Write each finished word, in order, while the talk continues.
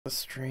The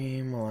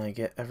stream while I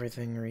get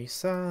everything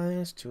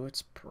resized to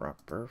its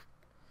proper.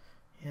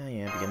 Yeah,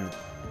 begin.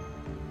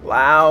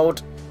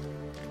 Loud!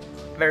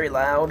 Very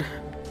loud.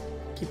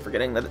 Keep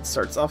forgetting that it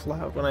starts off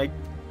loud when I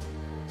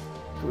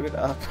boot it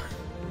up.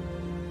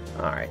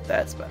 Alright,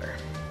 that's better.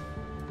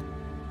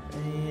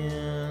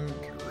 And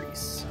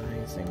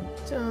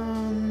resizing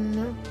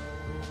done.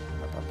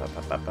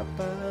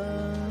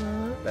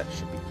 That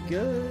should be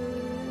good.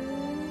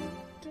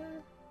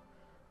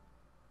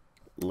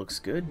 Looks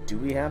good. Do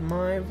we have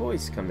my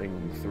voice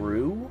coming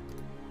through?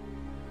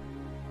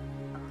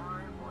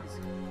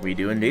 We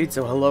do indeed.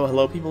 So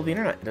hello people of the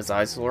internet. It is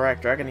I,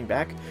 Solorak Dragoning,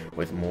 back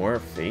with more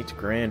Fate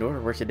Grand Order.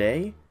 Where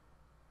today,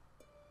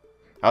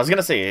 I was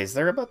gonna say, is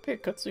there about to be a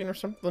cutscene or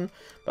something?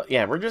 But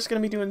yeah, we're just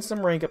gonna be doing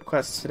some rank up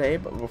quests today.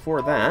 But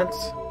before that,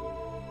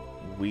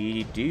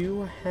 we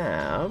do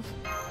have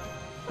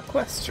a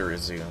quest to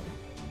resume.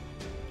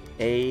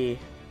 A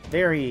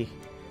very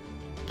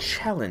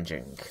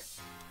challenging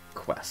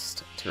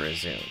quest to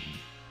resume.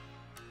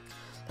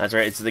 That's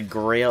right, it's the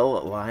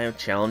Grail Live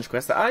Challenge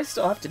quest that I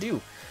still have to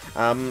do.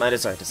 I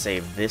decided to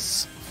save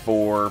this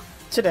for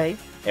today,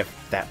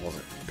 if that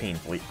wasn't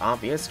painfully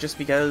obvious, just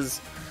because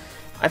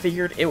I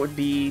figured it would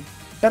be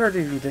better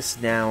to do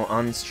this now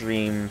on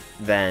stream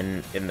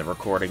than in the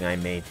recording I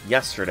made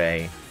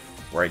yesterday,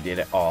 where I did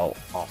it all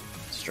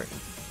off stream.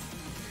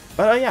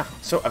 But yeah,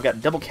 so I've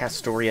got double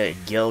Castoria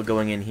Gil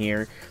going in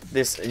here.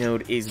 This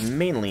node is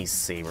mainly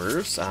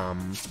sabers,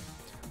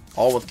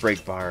 all with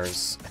break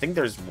bars. I think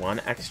there's one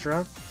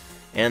extra,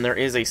 and there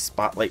is a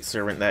Spotlight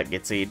Servant that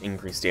gets an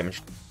increased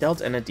damage dealt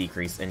and a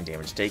decrease in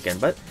damage taken,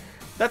 but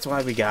that's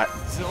why we got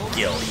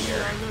Gil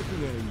here.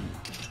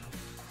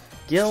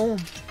 Gil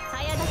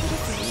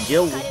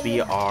will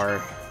be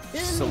our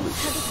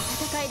solution,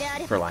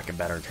 for lack of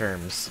better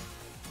terms.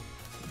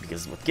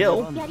 Because with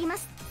Gil,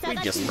 we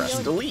just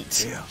press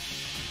delete.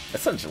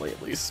 Essentially,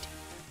 at least.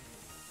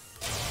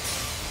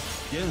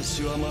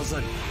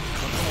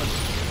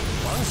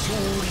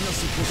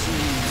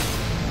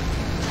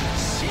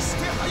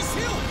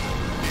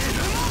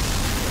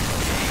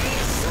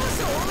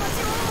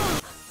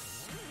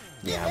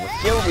 Yeah, with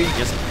Gil, we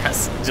just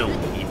press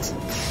delete.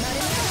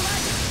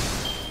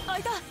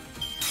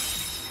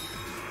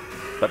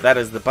 But that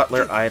is the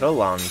Butler Idol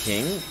Long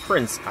King,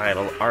 Prince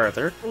Idol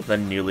Arthur, the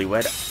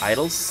newlywed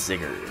Idol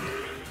Sigurd.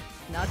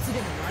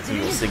 He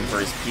will sing for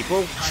his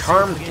people,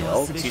 Charmed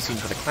Gil, ceasing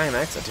for the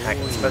climax, attack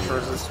and special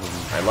resist.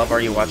 I love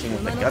Are You Watching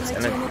with the guts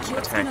and an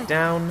attack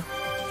down.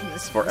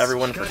 For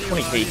everyone for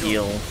 20k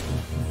heal.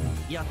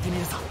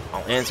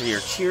 I'll answer your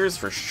cheers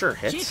for sure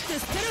hit.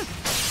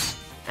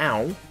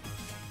 Ow.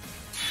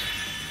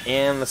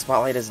 And the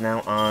spotlight is now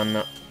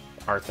on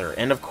Arthur.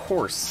 And of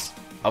course,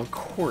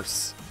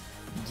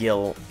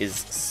 Gil is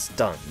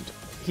stunned.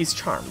 He's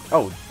charmed.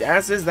 Oh,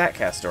 as is that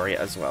Castoria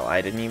as well.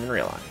 I didn't even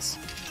realize.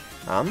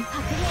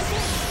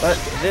 But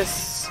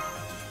this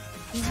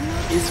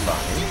is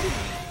fine.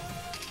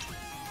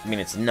 I mean,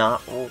 it's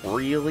not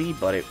really,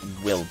 but it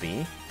will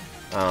be.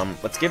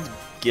 Let's give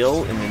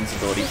Gil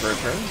invincibility for a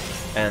turn,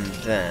 and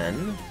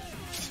then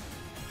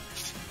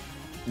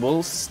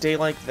we'll stay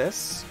like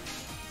this.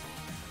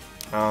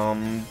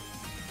 Yeah,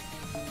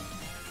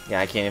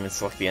 I can't even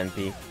select the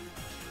NP.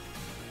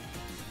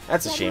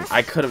 That's a shame.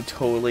 I could have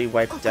totally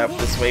wiped out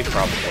this way,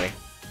 probably,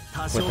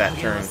 with that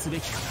turn.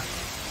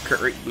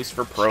 Crit rate boost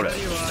for Proto.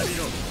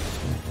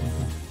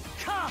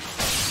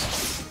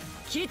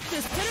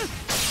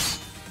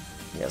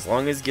 Yeah, as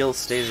long as Gil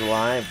stays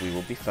alive, we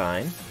will be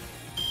fine.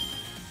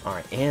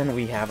 Alright, and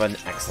we have an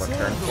excellent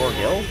turn for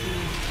Gil.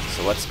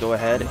 So let's go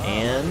ahead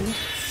and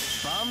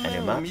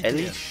Anima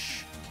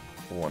Elish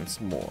once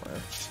more.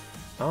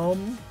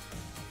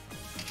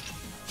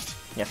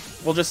 Yeah,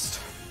 we'll just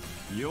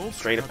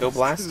straight up go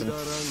blast. And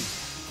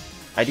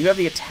I do have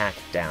the attack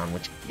down,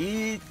 which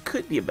it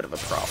could be a bit of a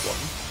problem.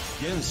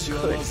 Could.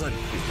 But we'll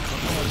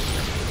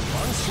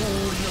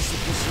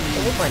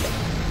find out.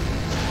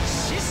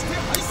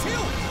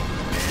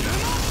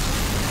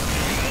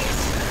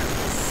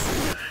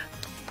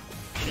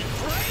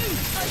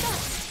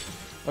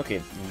 Okay,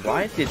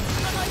 why did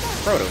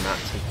Proto not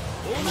take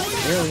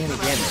nearly any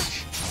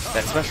damage?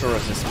 That special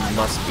resist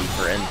must be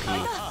for NP.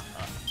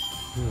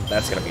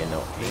 That's gonna be a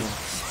no.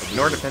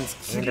 Ignore defense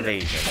and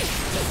evasion.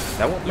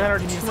 That won't matter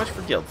too much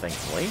for Gil,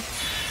 thankfully.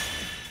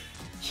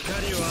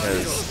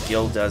 Because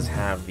Gil does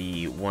have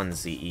the 1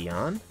 ZE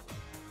on.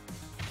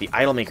 The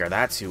Idolmaker,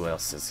 that's who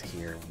else is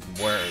here.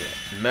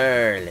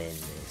 Merlin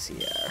is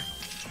here.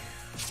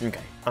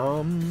 Okay,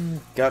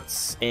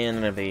 guts and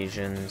an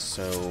evasion,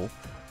 so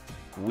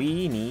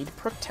we need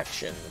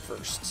protection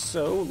first.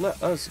 So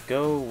let us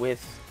go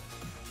with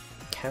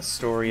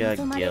Castoria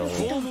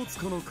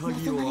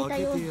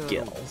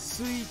Gil.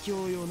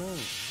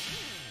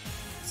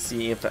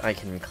 See if I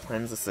can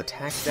cleanse this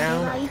attack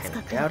down. I kind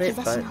of doubt it,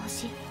 but it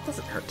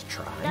doesn't hurt to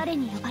try.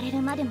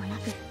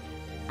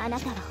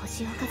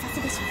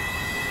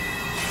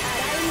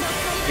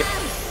 Yep.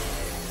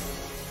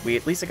 We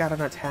at least got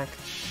an attack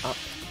up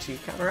to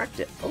counteract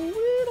it a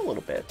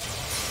little bit.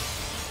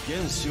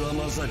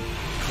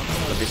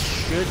 But this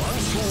should be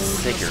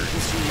Sigurd,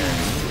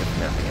 if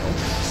nothing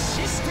else.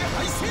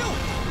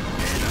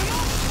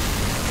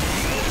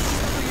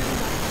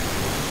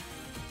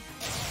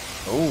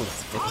 Oh,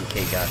 that's 50k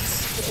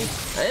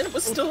guts. And it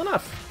was still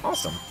enough.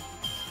 Awesome.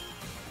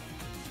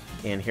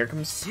 And here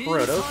comes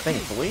Proto,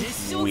 thankfully.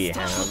 We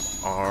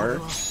have our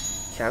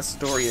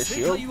Castoria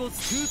shield.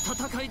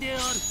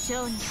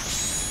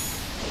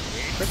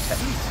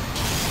 Protect.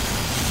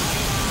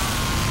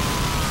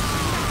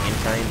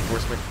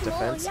 Anti-enforcement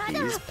defense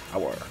is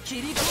power.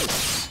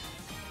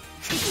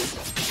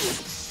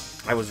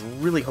 I was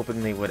really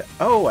hoping they would...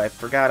 Oh, I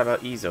forgot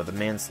about Izo. The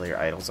Manslayer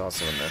idol's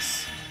also in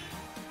this.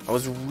 I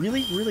was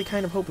really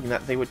kind of hoping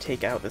that they would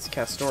take out this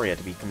Castoria,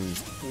 to be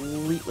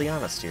completely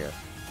honest here.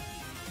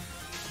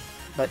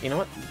 But you know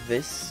what?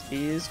 This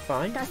is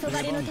fine.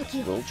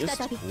 We'll just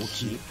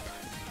keep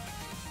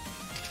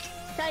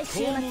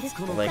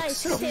like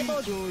so.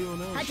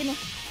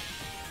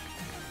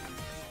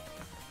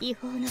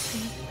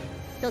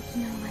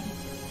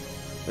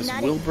 This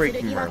will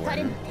break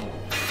Merlin.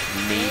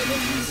 Maybe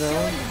Izo.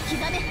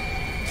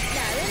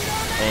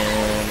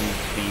 And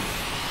the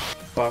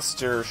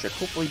Buster should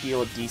hopefully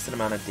deal a decent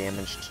amount of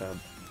damage to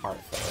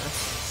Arthur.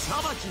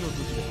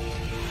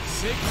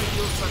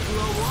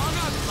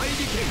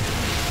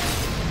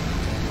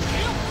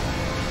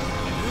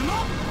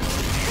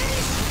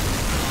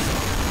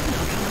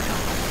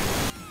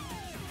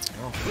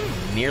 Oh,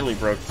 nearly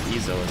broke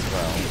Izo as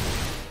well.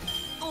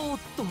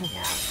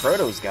 Yeah,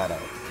 Proto's got a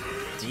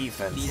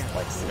defense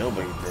like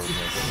nobody's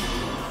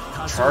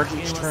business. Charge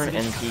each turn,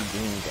 NP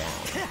being down.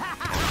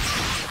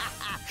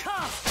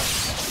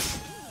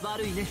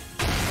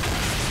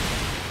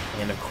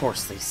 And of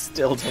course, they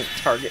still don't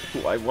target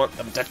who I want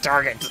them to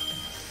target.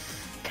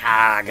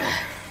 Cog.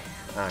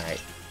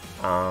 Alright.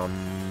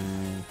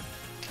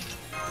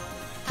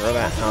 Throw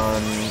that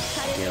on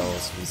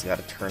Gills. He's got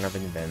a turn of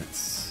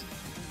invents.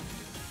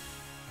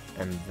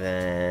 And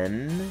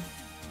then...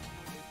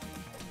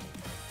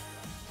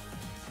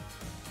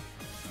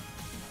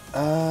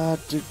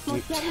 Doot.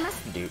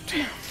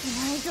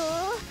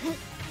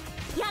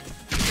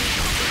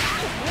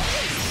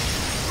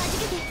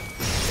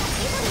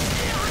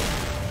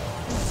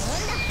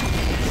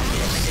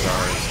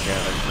 Stars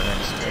gathered for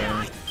next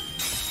turn.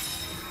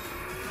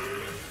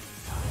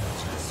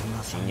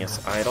 Genius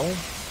Idol.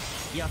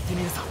 I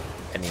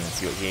didn't even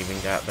see what he even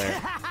got there.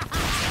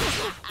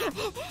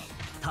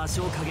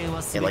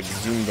 It like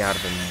zoomed out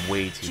of him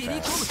way too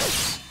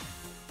fast.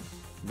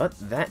 But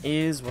that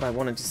is what I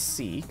wanted to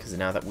see, because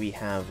now that we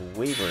have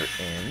Waver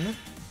in,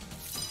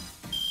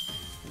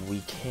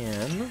 we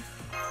can...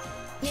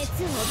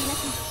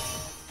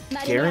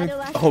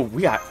 Oh,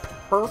 we got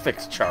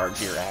perfect charge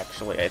here,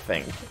 actually, I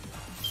think.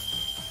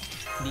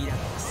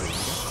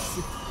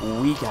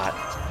 We got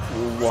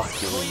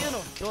luckily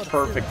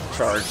perfect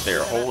charge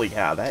there. Holy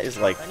cow, that is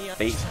like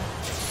fate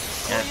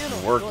at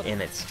work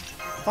in its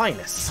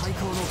finest.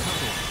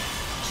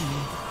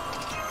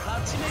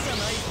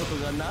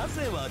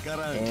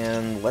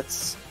 And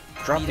let's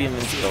drop the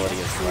invincibility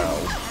as well,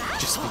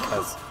 just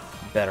because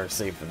better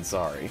safe than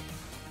sorry.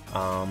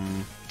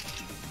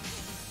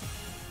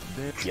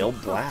 Gil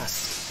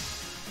Blast.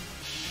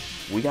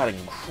 We got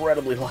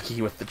incredibly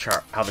lucky with the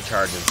how the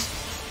charges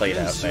played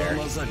out there.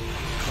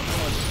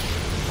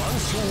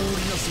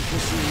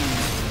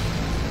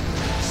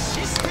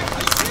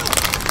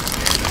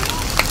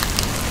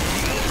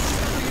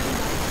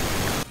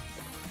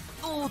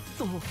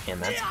 And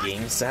that's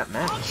game, set,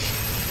 match.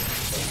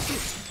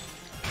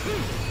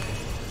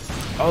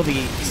 Oh,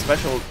 the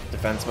special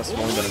defense must have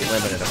only been a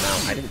limited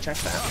amount. I didn't check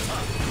that.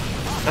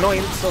 Oh no,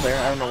 it's still there.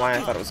 I don't know why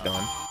I thought it was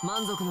gone.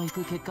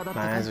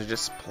 My eyes are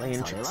just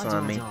playing tricks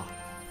on me.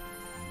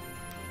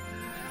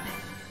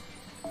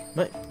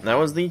 But that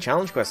was the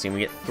challenge quest team. We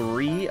get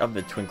 3 of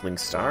the Twinkling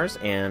Stars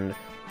and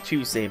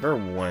 2 Saber,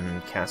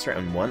 1 Caster,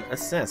 and 1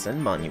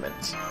 Assassin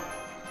Monument.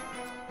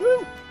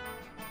 Woo!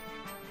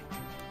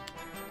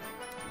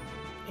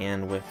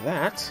 And with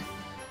that,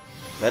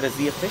 that is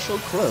the official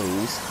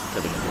close to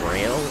the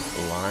Grail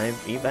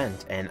Live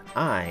event, and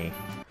I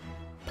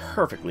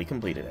perfectly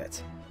completed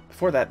it.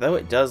 Before that, though,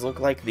 it does look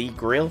like the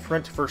Grail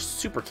front for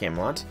Super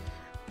Camelot,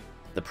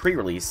 the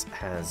pre-release,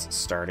 has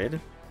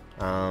started.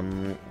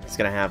 It's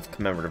going to have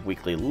commemorative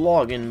weekly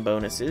login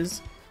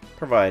bonuses,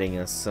 providing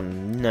us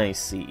some nice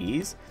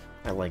CEs.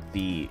 I like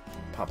the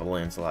Papa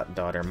Lancelot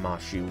daughter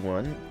Mashu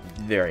one,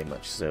 very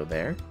much so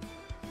there.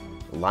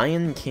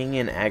 Lion King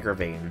and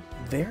Agravain,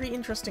 very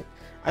interesting.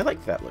 I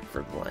like that look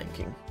for the Lion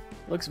King.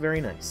 Looks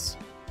very nice.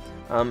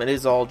 It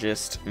is all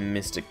just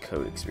Mystic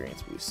Code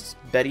experience boosts.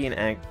 Betty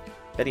and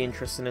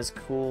Tristan is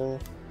cool.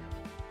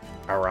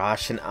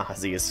 Arash and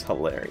Ozzy is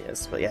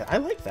hilarious. But yeah, I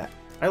like that.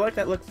 I like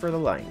that look for the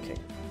Lion King.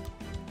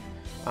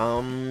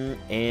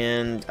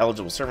 And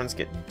eligible servants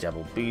get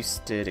double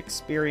boosted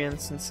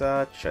experience and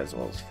such, as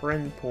well as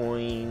friend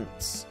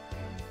points.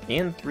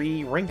 And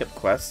 3 rank-up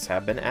quests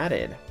have been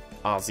added.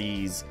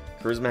 Ozzy's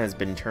Charisma has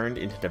been turned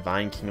into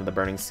Divine King of the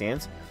Burning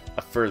Sands,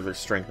 a further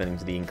strengthening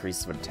to the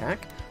increase of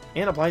attack.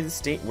 and applies a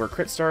state where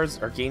crit stars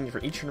are gained for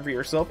each turn for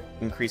yourself.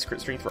 Increase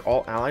crit strength for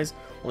all allies,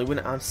 only when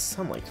on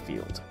sunlight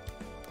field.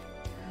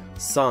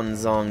 Sun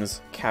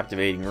Zong's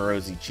captivating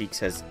rosy cheeks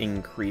has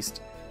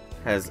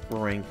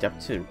ranked up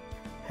to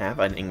have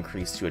an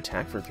increase to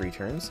attack for 3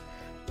 turns,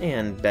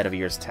 and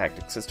Bedivere's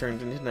tactics has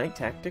turned into night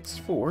tactics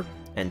for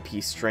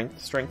NP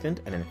strength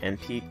strengthened and an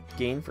NP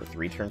gain for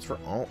 3 turns for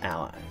all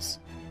allies.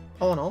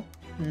 All in all,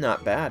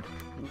 not bad.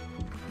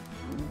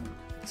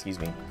 Excuse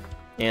me.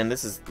 And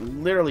this is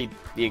literally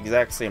the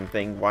exact same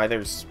thing. Why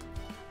there's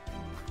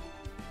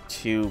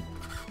 2...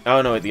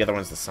 Oh no, the other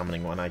one's the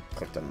summoning one. I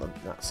clicked on the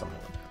not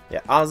summoning one. Yeah,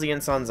 Ozzy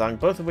and Sun Zong,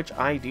 both of which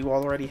I do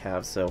already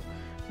have, so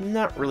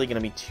not really going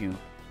to be too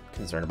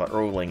concerned about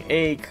rolling.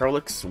 Hey,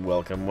 Curlix,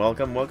 welcome,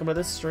 welcome, welcome to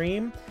the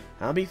stream.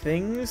 How be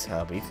things?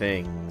 How be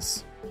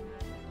things?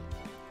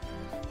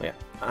 Yeah,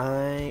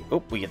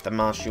 we get the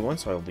Mashu one,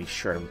 so I'll be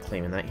sure to be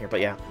claiming that here.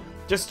 But yeah,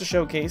 just to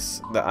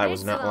showcase that I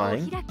was not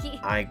lying,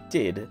 I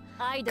did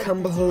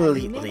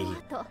completely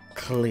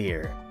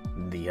clear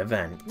the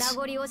event.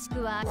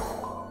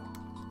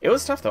 It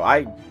was tough though.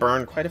 I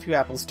burned quite a few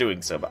apples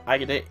doing so, but I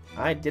did it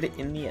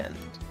in the end.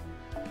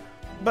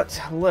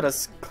 But let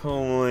us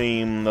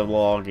claim the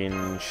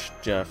login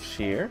stuff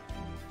here.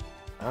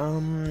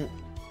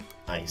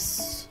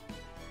 Ice.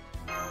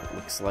 It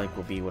looks like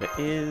will be what it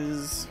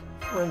is.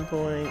 Friend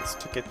points,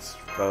 tickets,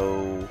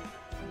 foe.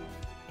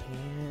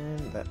 And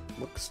that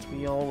looks to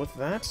be all with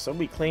that. So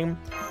we claim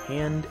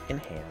hand in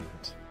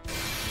hand.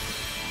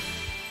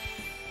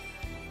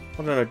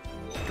 What an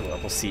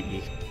adorable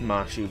CE.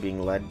 Mashu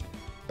being led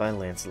by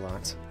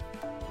Lancelot.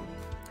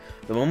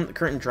 The moment the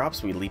curtain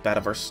drops, we leap out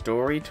of our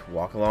story to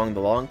walk along the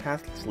long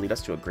path to lead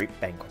us to a great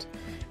banquet.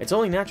 It's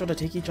only natural to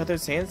take each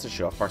other's hands to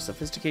show off our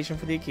sophistication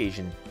for the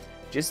occasion,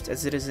 just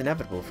as it is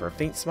inevitable for a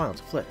faint smile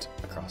to flit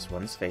across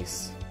one's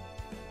face.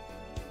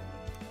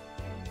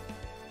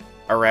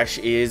 Aresh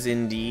is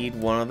indeed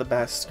one of the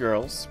best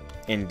girls.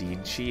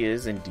 Indeed she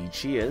is, indeed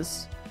she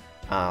is.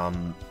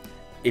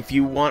 If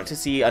you want to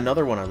see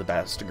another one of the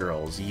best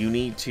girls, you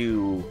need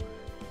to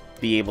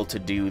be able to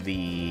do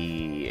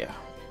the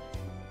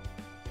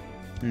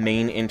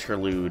main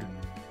interlude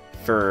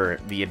for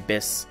the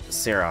Abyss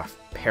Seraph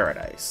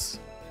Paradise.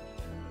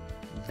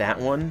 That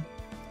one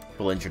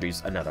will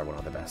introduce another one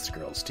of the best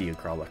girls to you,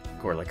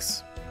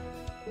 Corlix.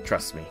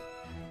 Trust me,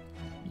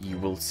 you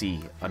will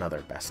see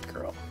another best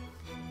girl.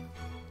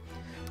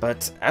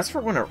 But as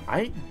for when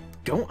I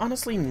don't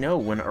honestly know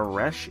when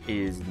Aresh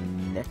is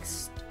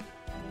next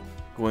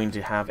going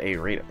to have a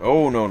raid.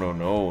 Oh, no, no,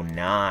 no,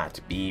 not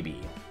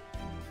BB.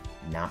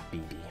 Not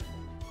BB.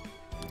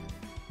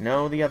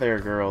 No, the other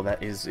girl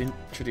that is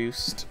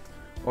introduced,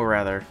 or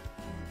rather,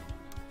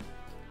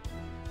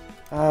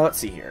 let's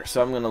see here.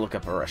 So I'm going to look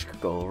up Aresh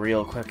Kagol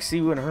real quick,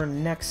 see when her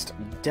next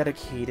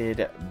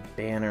dedicated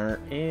banner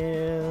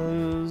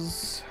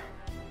is.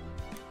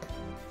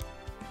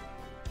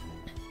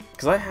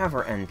 Because I have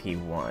her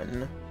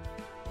NP1.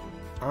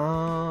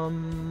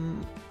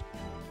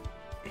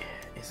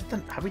 Is it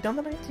the, have we done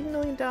the 19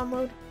 million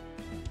download?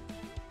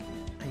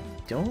 I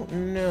don't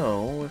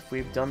know if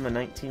we've done the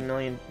 19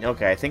 million...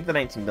 Okay, I think the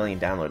 19 million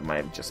download might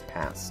have just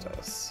passed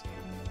us.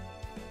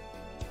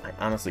 I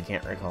honestly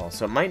can't recall.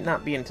 So it might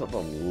not be until the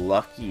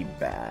Lucky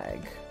Bag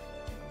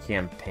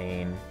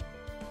campaign.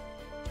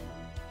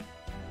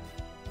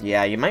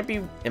 Yeah, it might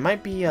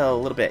be a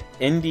little bit...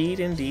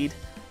 Indeed.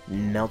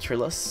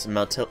 Meltrilus?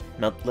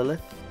 Meltlilith?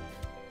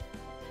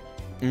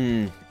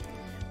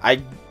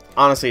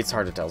 Honestly, it's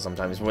hard to tell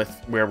sometimes with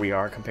where we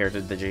are compared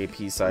to the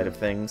JP side of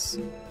things.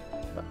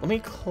 But let me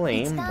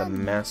claim the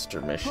master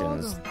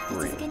missions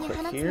real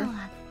quick here.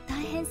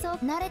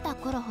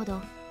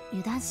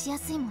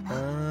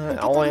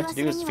 All I have to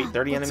do is defeat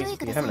 30 enemies with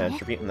the Heaven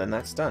Attribute, and then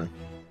that's done.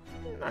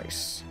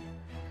 Nice.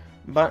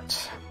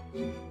 But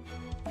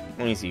let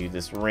me see who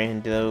this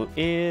rando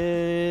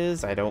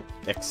is. I don't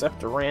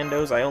accept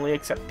randos, I only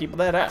accept people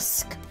that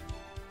ask.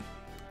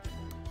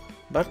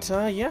 But,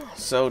 yeah,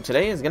 so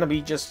today is gonna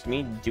be just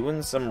me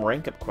doing some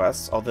rank up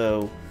quests,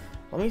 although,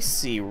 let me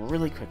see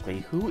really quickly,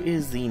 who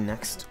is the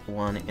next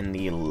one in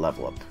the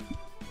level up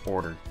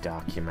order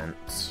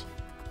document?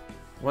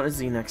 What is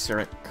the next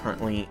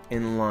currently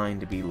in line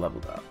to be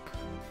leveled up?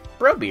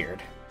 Brobeard.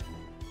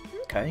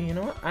 Okay, you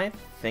know what, I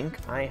think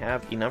I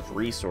have enough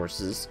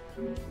resources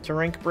to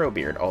rank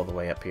Brobeard all the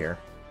way up here.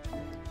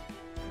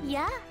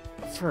 Yeah.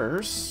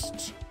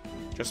 First,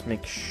 just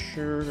make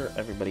sure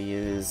everybody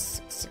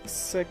is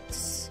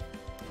 666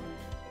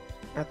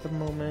 at the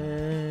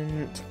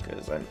moment,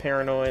 because I'm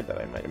paranoid that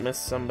I might have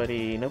missed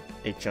somebody. Nope,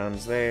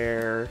 Achan's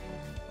there.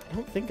 I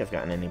don't think I've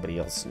gotten anybody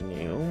else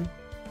new.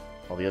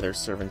 All the other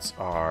servants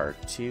are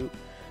 2.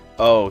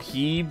 Oh,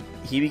 he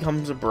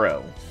becomes a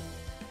bro.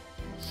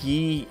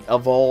 He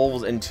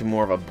evolves into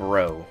more of a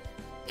bro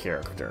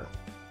character.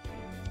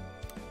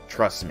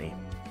 Trust me.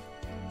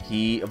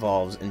 He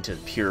evolves into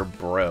pure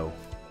bro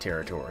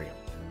territory.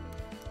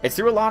 It's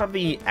through a lot of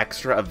the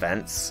extra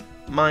events,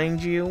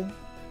 mind you.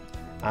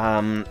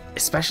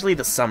 Especially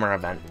the summer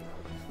event.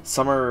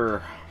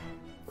 Summer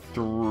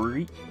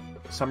 3?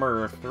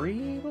 Summer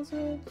 3, was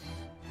it?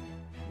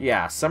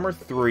 Yeah, Summer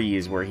 3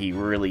 is where he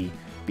really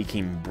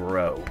became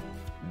bro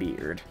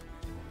beard,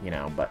 you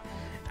know, but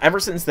ever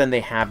since then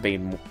they have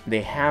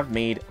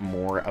made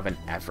more of an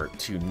effort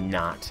to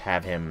not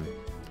have him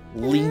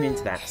lean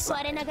into that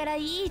side,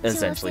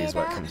 essentially is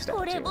what it comes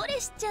down to.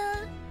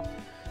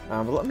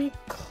 But let me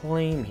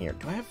claim here.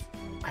 I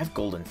have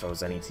golden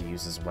foes I need to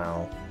use as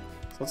well.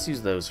 So let's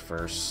use those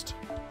first.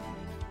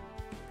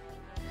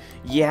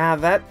 Yeah,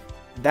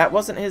 that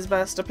wasn't his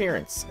best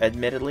appearance.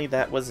 Admittedly,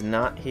 that was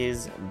not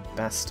his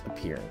best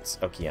appearance,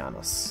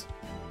 Okeanos.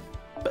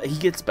 But he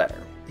gets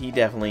better. He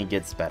definitely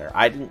gets better.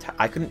 I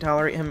couldn't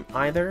tolerate him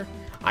either.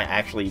 I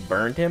actually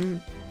burned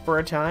him for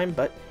a time,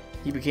 but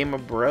he became a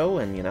bro,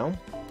 and you know,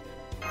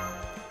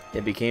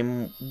 it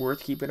became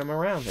worth keeping him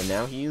around, and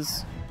now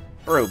he's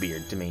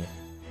Brobeard to me.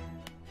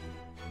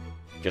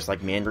 Just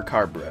like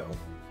Mandrakar Bro.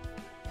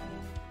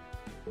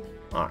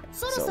 Alright,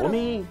 so let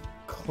me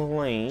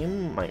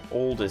claim my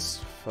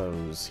oldest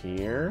foes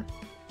here.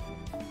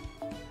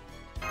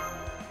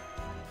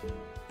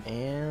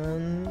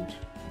 And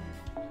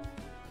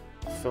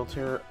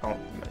filter out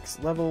max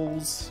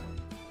levels.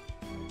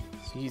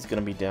 So he's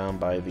gonna be down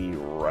by the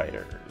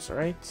Riders,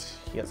 right?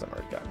 He hasn't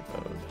already gotten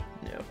foed.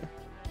 No.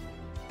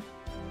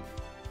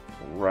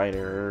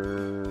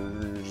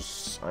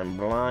 Riders. I'm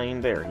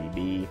blind. There he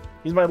be.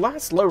 He's my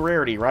last low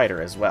rarity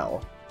rider as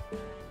well.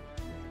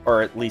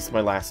 Or at least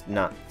my last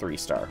not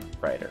 3-star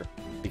rider.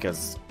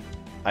 Because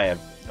I have...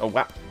 Oh,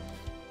 wow.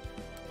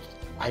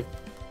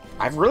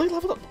 I've really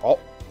leveled up all...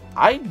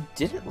 I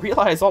didn't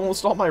realize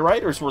almost all my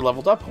riders were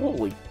leveled up.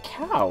 Holy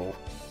cow.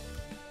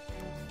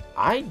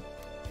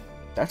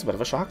 That's a bit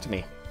of a shock to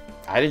me.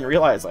 I didn't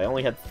realize I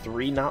only had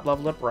 3 not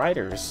leveled up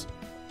riders.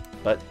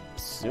 But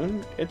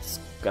soon it's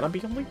gonna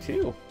be only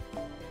 2.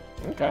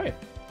 Okay.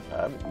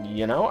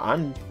 You know,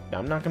 I'm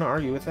not gonna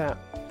argue with that.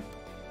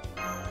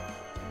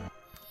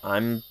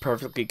 I'm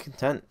perfectly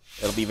content.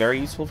 It'll be very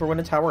useful for when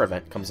a tower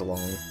event comes along.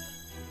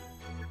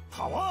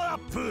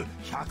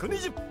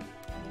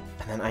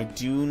 And then I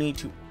do need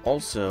to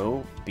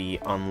also be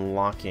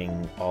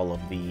unlocking all of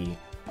the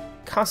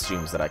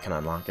costumes that I can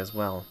unlock as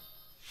well.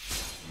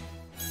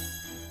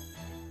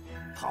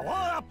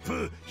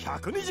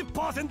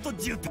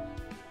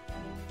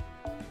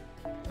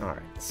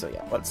 Alright, so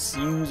yeah, let's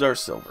use our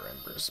silver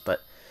embers.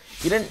 But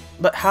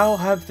how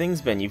have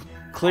things been? You've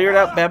cleared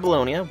out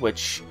Babylonia,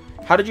 which...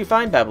 How did you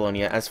find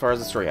Babylonia as far as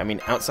the story? I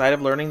mean, outside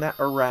of learning that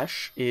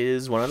Arash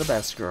is one of the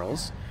best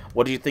girls,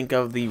 what do you think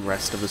of the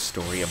rest of the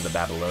story of the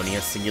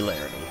Babylonia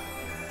Singularity?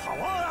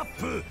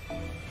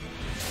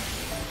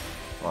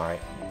 Alright,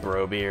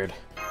 Brobeard.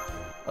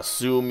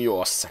 Assume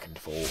your second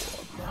form.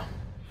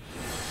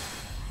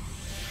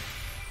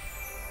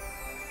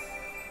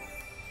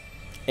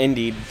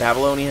 Indeed,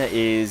 Babylonia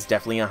is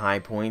definitely a high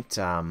point.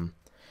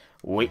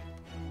 Wait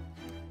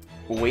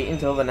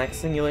until the next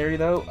Singularity,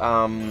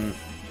 though.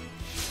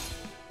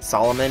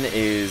 Solomon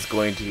is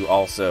going to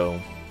also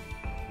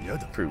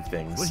prove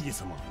things.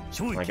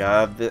 Oh my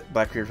god, the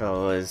Blackbeard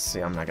fellow is...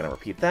 I'm not going to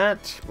repeat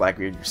that.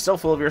 Blackbeard, you're still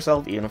full of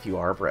yourself, even if you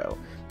are a bro.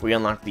 We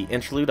unlock the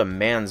Interlude, a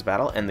Man's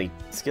Battle, and the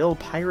skill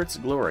Pirate's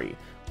Glory.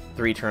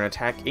 3-turn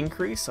attack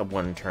increase, a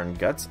 1-turn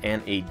guts,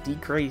 and a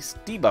decrease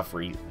debuff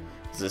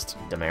resist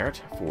demerit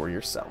for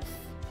yourself.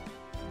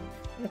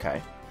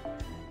 Okay.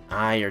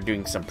 You're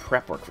doing some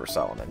prep work for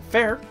Solomon.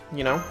 Fair,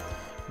 you know.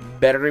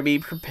 Better to be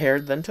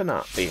prepared than to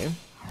not be.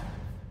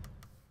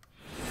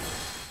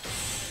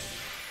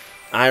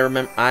 I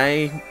remember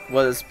I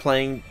was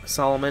playing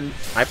Solomon.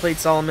 I played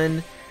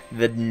Solomon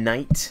the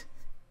night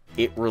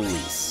it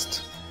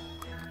released.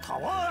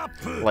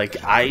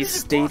 Like, I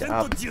stayed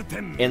up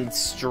and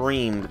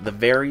streamed the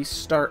very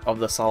start of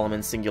the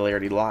Solomon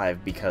Singularity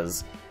Live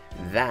because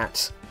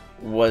that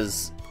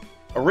was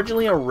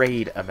originally a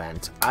raid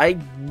event. I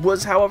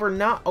was, however,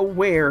 not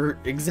aware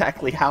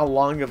exactly how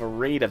long of a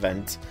raid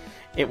event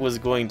it was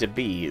going to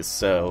be,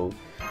 so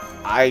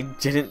I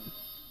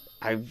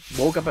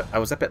woke up, I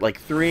was up at like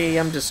 3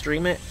 AM to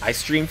stream it. I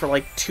streamed for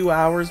like 2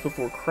 hours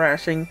before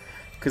crashing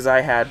because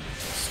I had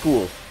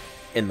school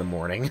in the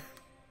morning.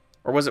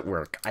 Or was it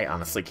work? I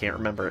honestly can't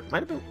remember. It might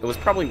have been, it was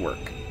probably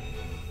work.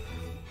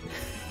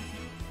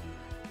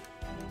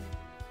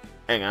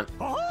 Hang on.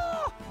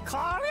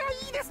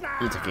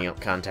 I'm taking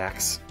out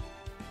contacts.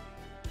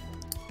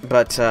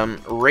 But,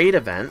 raid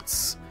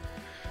events,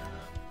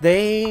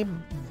 they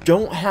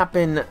don't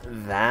happen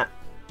that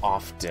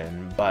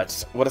often,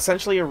 but what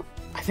essentially,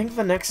 I think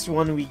the next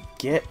one we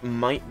get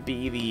might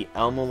be the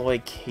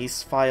Elmaloy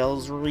Case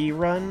Files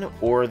rerun,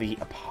 or the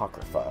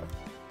Apocrypha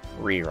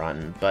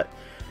rerun, but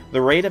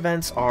the raid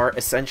events are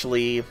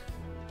essentially,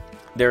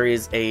 there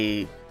is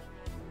a,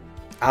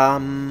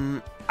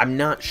 I'm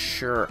not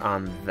sure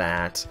on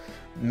that.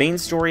 Main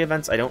story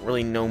events I don't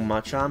really know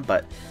much on,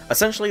 but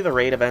essentially the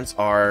raid events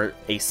are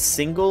a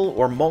single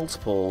or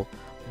multiple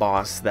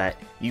boss that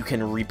you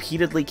can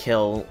repeatedly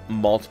kill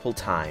multiple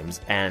times,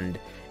 and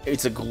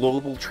it's a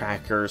global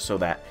tracker so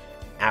that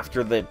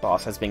after the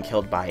boss has been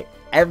killed by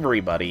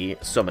everybody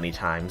so many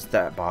times,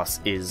 that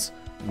boss is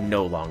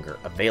no longer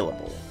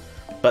available.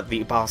 but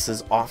the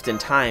bosses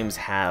oftentimes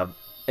have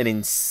an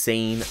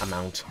insane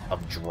amount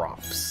of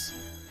drops.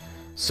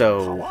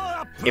 So,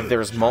 if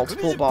there's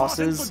multiple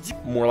bosses,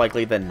 more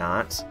likely than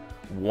not,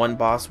 one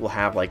boss will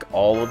have like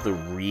all of the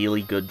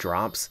really good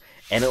drops,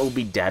 and it will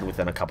be dead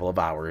within a couple of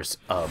hours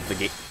of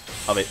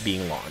it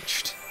being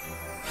launched.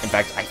 In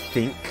fact, I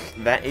think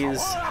that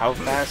is how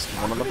fast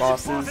one of the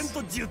bosses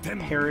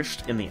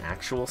perished in the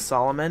actual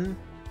Solomon.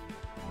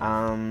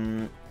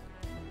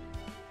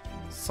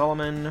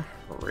 Solomon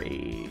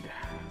raid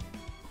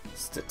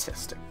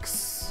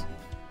statistics.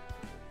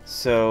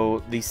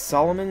 So, the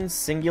Solomon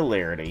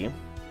Singularity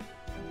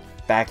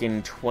back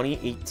in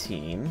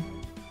 2018.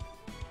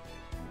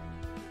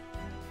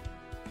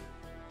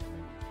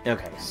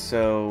 Okay,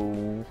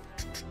 so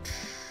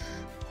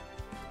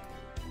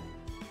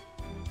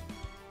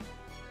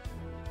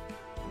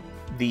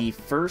the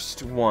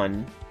first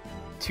one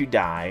to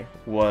die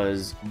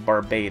was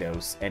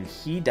Barbados, and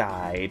he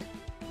died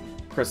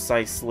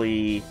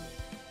precisely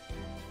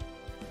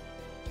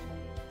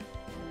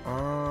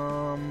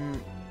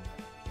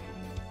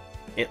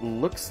it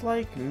looks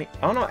like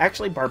oh no,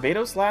 actually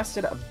Barbados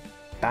lasted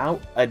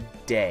about a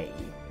day,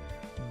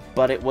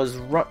 but it was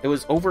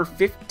over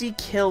 50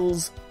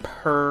 kills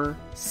per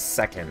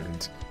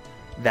second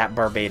that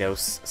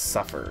Barbados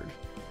suffered.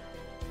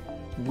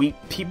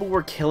 People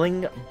were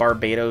killing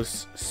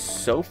Barbados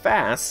so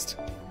fast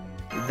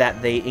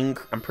that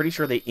I'm pretty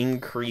sure they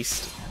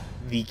increased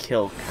the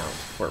kill count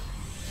for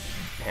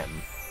him.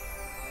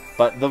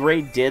 But the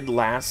raid did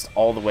last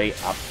all the way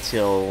up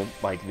till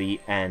like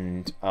the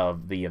end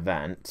of the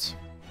event.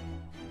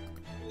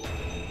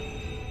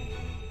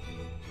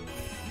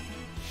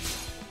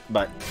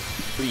 But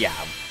yeah,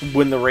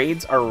 when the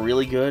raids are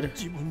really good,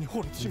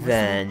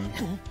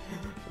 then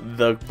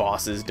the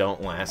bosses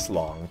don't last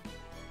long.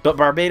 But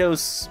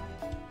Barbados,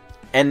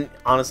 and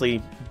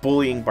honestly,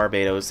 bullying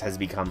Barbados has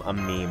become a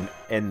meme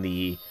in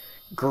the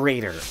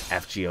greater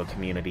FGO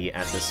community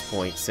at this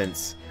point,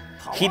 since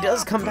he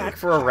does come back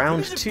for a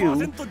round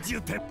 2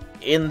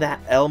 in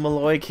that El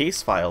Malloy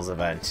Case Files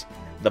event.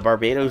 The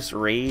Barbados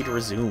raid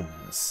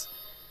resumes.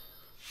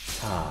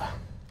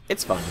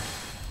 It's fun.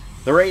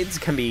 The raids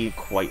can be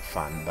quite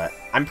fun, but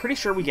I'm pretty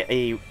sure we get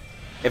a...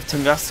 If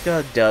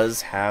Tunguska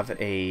does have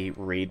a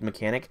raid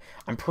mechanic,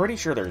 I'm pretty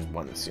sure there's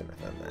one sooner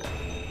than that.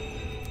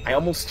 I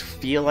almost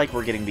feel like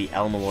we're getting the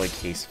El Malloy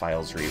Case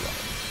Files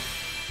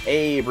rerun.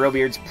 Hey,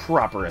 Brobeard's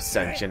proper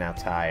Ascension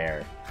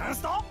attire.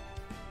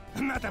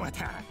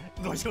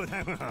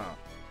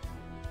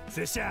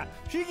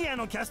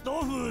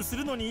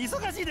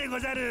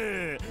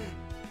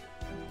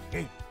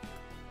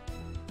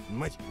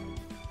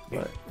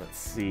 But let's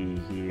see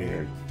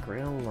here.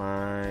 Grail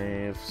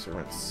Live,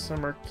 Servant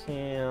Summer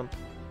Camp.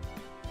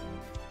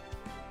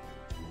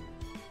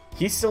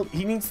 He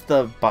needs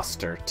the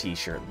Buster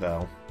t-shirt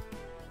though.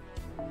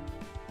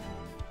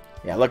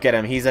 Yeah, look at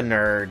him, he's a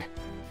nerd.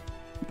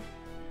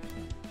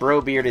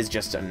 Brobeard is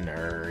just a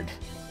nerd.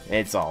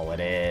 It's all it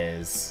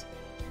is.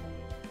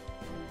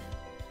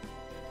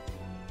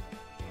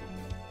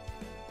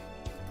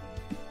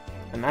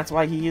 And that's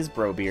why he is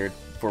Brobeard,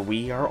 for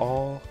we are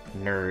all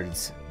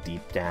nerds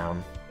deep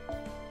down.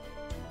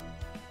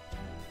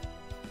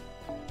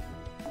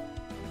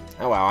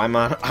 Oh wow, I'm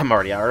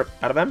already out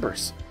of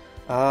embers.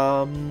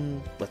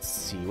 Let's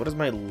see, what is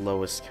my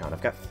lowest count?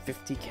 I've got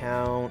 50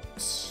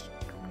 counts.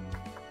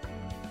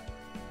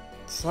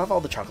 Still have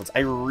all the chocolates. I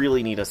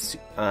really need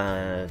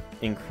a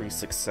increased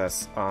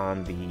success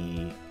on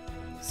the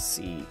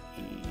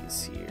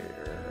CEs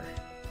here.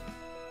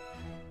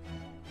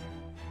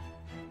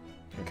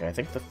 Okay, I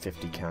think the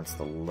 50 count's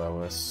the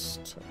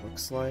lowest, it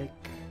looks like.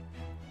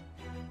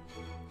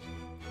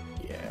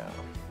 Yeah.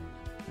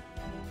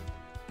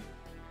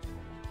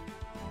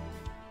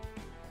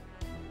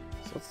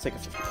 So let's take a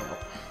 50 count.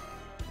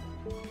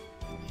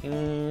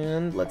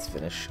 And let's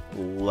finish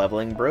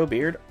leveling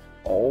Brobeard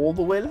all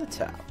the way to the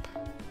top.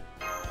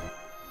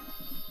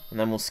 And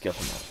then we'll skill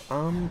him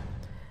up.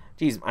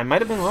 Geez, I might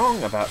have been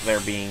wrong about there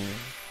being...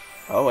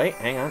 Oh wait,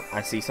 hang on.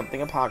 I see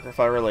something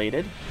Apocrypha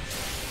related.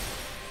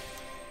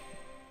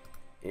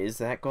 Is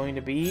that going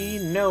to be...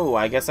 No,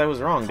 I guess I was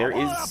wrong. There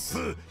is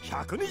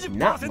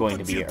not going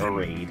to be a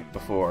raid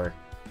before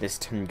this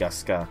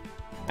Tunguska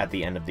at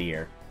the end of the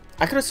year.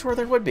 I could have swore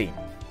there would be.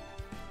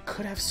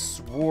 Could have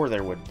swore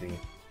there would be.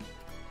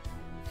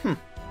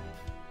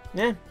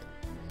 Yeah.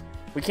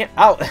 We can't...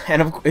 Oh,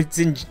 and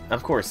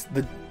of course,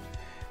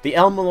 the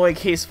El Malloy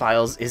Case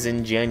Files is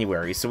in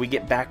January, so we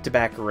get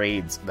back-to-back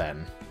raids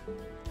then.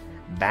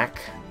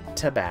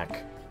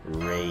 Back-to-back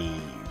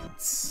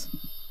raids.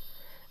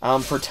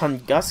 For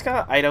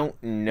Tunguska, I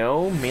don't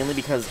know, mainly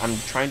because I'm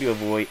trying to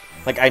avoid...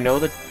 Like, I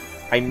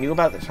knew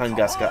about the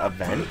Tunguska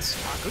event.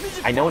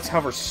 I know it's,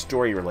 however,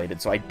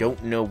 story-related, so I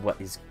don't know what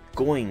is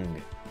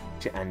going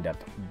to end up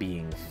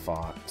being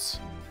fought.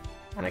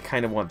 And I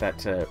kind of want that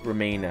to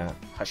remain a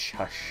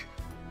hush-hush.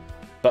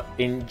 But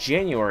in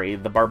January,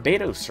 the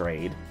Barbados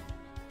raid...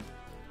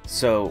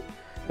 So,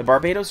 the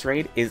Barbados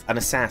raid is an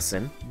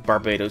assassin.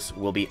 Barbados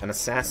will be an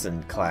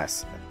assassin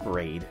class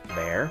raid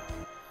there.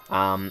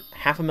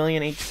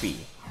 500,000 HP.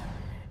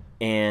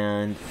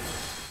 And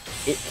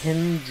it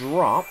can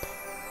drop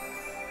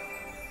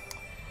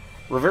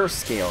Reverse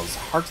Scales,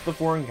 Hearts of the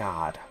Foreign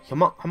God,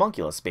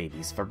 Homunculus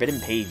Babies,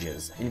 Forbidden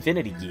Pages,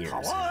 Infinity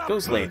Gears,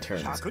 Ghost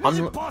Lanterns,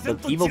 the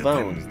Evil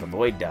Bones, the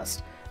Void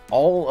Dust,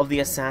 all of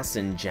the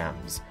Assassin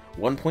Gems,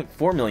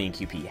 1.4 million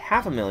QP,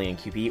 500,000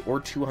 QP,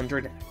 or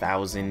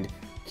 200,000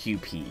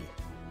 QP.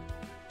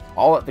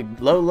 All at the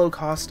low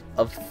cost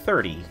of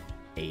 30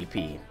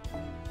 AP.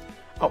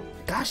 Oh,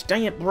 gosh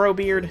dang it,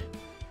 Brobeard.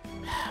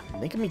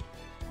 Making me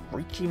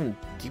reach even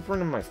deeper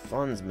into my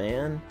funds,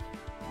 man.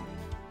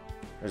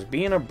 There's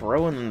being a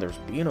bro and then there's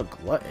being a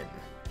glutton.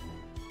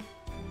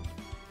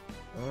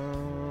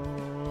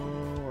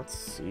 Let's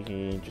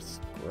see,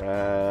 just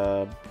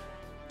grab...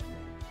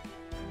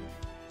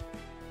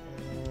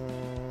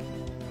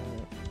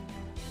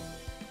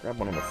 grab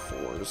one of the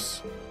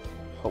 4s.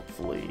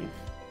 Hopefully.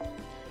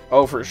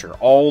 Oh, for sure.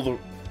 All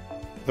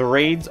the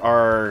raids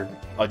are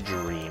a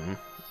dream,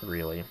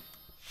 really.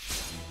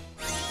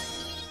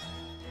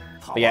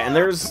 But yeah, and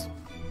there's...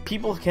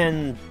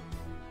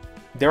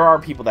 There are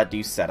people that do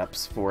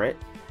setups for it.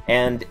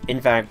 And,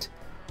 in fact,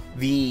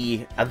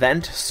 the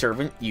event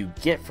servant you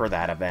get for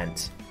that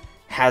event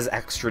has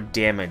extra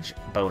damage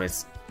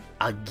bonus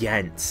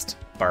against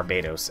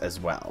Barbados as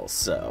well,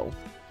 so...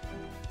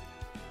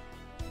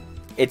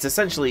 It's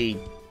essentially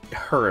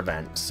her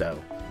event,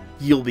 so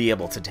you'll be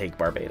able to take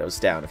Barbados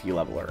down if you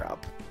level her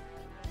up.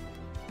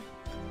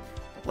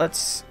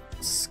 Let's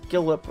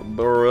skill up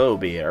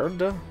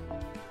Brobeard. Oh,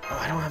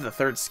 I don't have the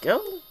 3rd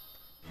skill?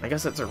 I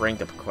guess it's a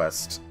rank up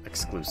quest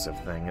exclusive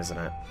thing, isn't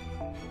it?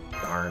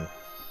 Darn.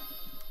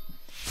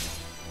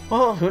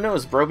 Well, who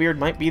knows? Brobeard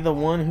might be the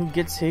one who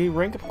gets a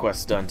rank up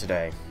quest done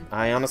today.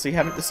 I honestly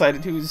haven't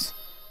decided who's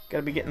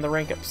gonna be getting the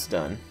rank ups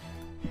done.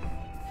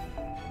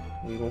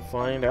 We will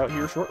find out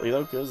here shortly,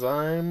 though, because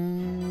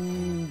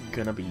I'm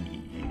gonna be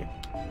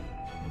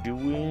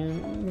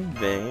doing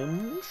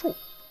them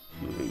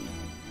shortly.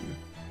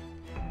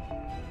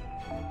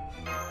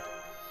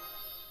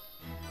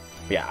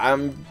 Yeah,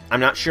 I'm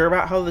not sure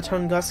about how the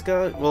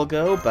Tunguska will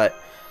go, but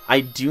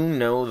I do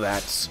know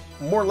that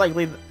more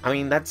likely, I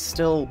mean, that's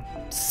still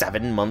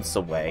 7 months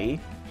away.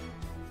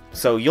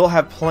 So you'll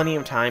have plenty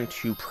of time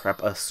to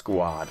prep a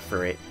squad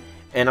for it.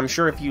 And I'm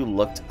sure if you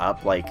looked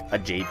up, like, a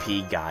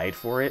JP guide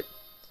for it,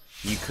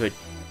 you could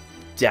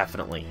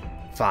definitely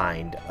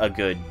find a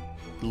good,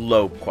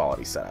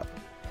 low-quality setup.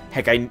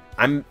 Heck,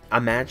 I'm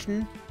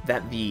imagine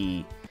that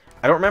I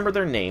don't remember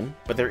their name,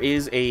 but there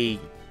is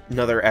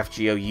another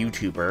FGO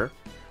YouTuber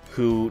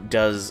who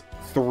does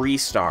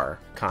 3-star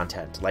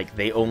content. Like,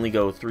 they only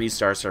go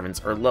 3-star servants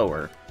or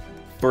lower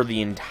for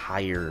the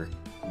entire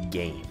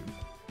game.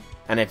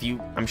 And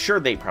I'm sure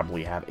they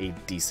probably have a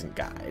decent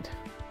guide.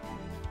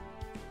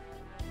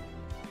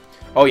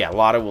 Oh yeah,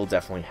 Lotto will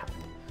definitely help.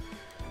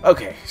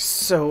 Okay,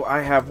 so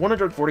I have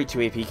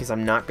 142 AP because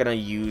I'm not going to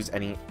use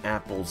any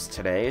apples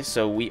today,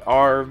 so we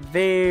are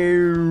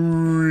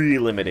very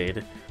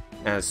limited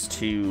as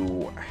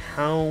to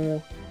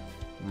how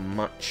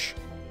much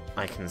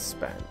I can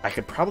spend. I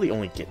could probably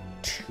only get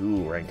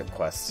 2 rank-up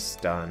quests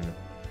done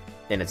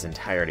in its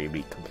entirety, to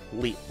be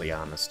completely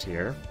honest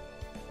here.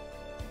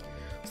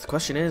 So the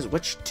question is,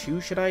 which 2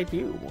 should I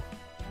do?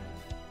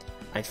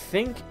 I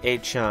think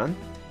Achan,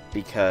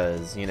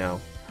 because, you know,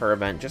 her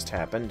event just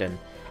happened, and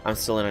I'm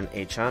still in an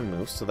Achan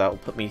move, so that will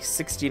put me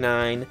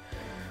 69,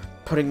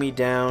 putting me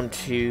down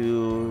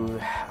to,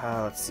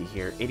 let's see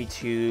here,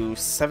 82,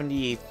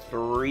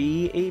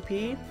 73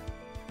 AP.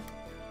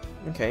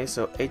 Okay,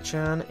 so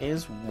Achan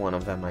is one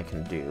of them I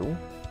can do.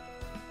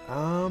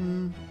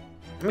 And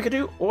we could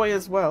do Oi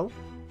as well.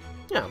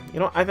 Yeah,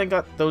 you know, I think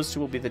those 2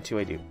 will be the 2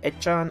 I do.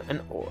 Achan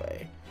and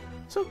Oi.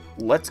 So,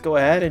 let's go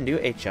ahead and do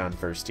Achan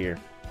first here,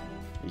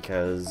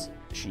 because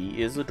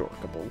she is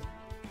adorable.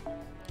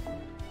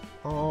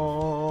 I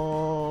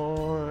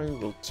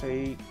will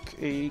take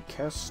a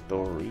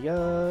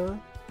Castoria,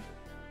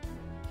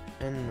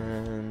 and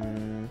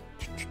then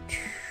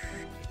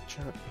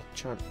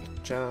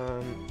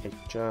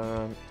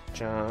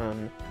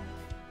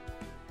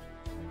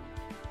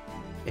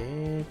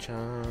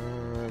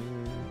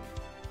Achan,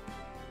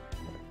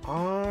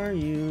 are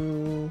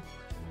you?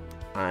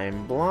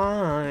 I'm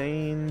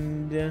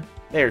blind.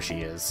 There she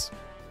is.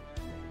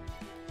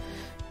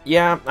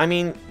 Yeah, I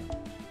mean,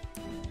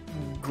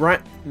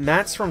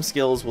 mats from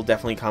skills will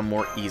definitely come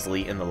more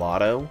easily in the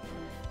Lotto,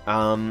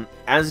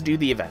 as do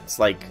the events.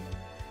 Like,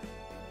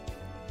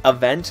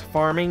 event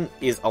farming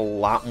is a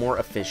lot more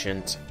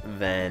efficient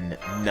than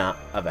not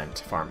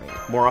event farming.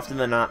 More often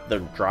than not, the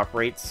drop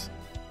rates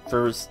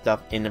for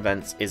stuff in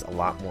events is a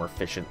lot more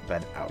efficient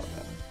than out of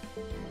them.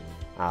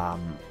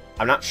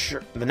 I'm not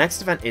sure. The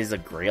next event is a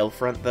Grail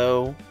Front,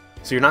 though,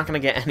 so you're not going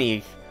to get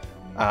any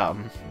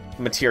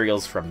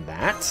materials from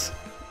that.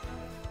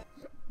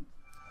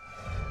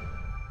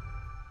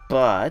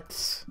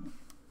 But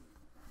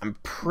I'm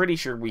pretty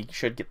sure we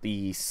should get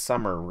the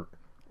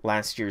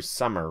last year's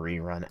summer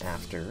rerun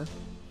after.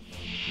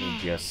 Let me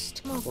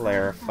just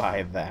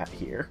clarify that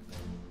here.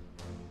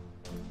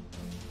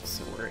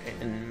 So we're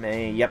in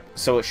May. Yep.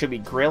 So it should be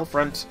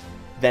Grailfront,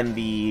 then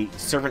the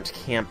Servant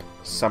Camp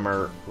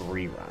Summer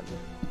rerun.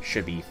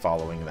 Should be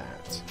following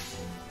that.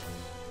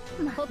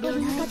 And that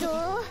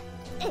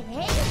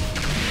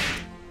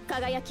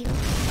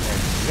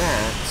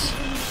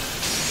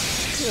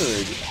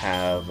should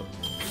have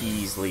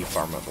easily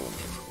farmable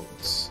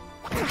moves.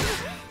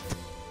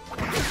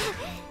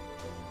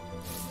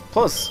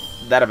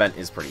 Plus, that event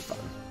is pretty fun.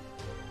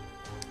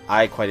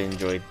 I quite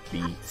enjoyed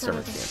the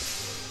Servant Camp.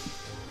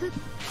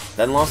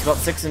 Then lost about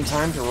 6 in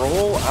time to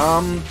roll.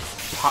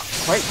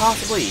 Quite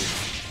possibly.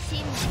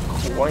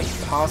 Quite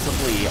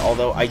possibly.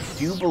 Although I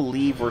do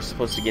believe we're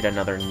supposed to get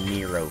another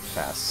Nero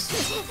Fest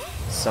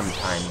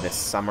sometime this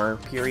summer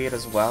period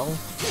as well.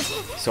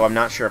 So I'm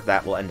not sure if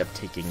that will end up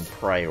taking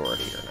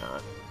priority or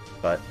not.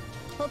 But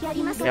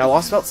yeah,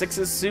 lost about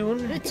 6s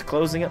soon. It's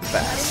closing up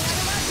fast.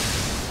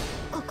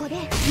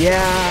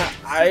 Yeah,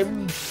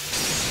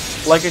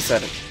 like I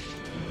said,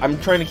 I'm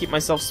trying to keep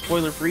myself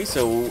spoiler-free,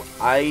 so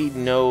I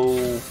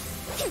know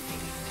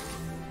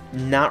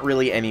not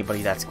really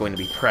anybody that's going to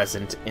be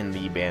present in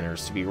the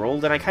banners to be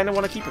rolled, and I kind of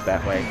want to keep it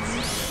that way,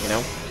 you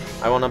know?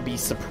 I want to be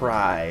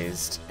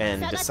surprised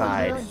and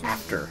decide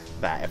after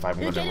that if I'm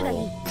going to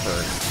roll for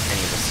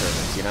any of the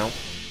servants, you know?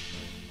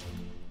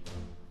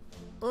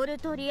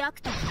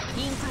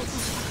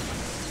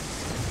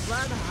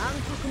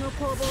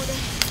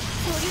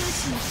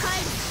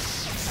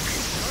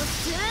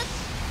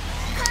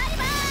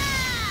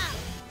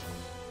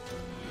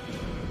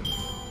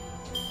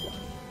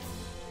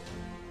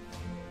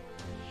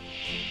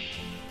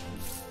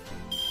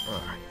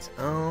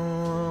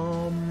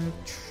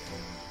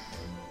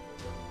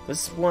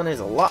 This one is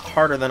a lot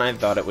harder than I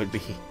thought it would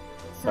be,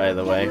 by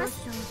the way.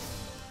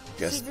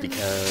 Just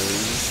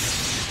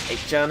because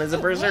H-Chan is a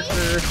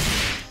berserker.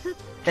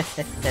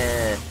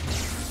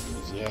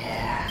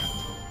 Yeah.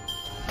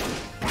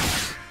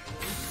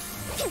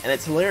 And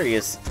it's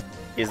hilarious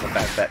is the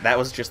fact that that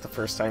was just the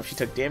first time she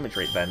took damage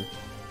right then.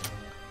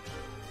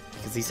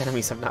 Because these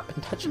enemies have not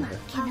been touching her.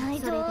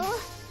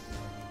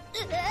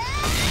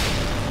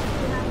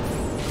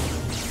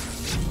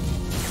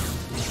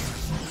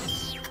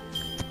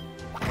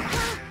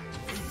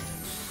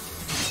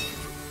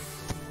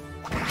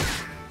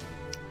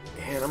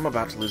 And I'm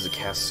about to lose a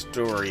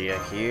Castoria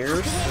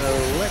here,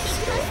 so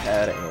let's go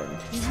ahead and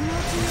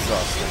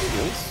exhaust the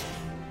heals.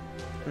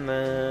 And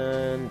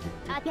then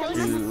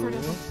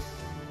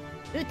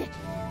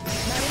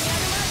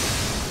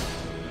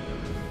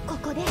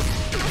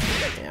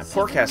yeah,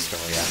 poor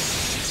Castoria.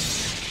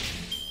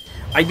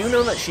 I do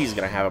know that she's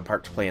gonna have a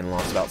part to play in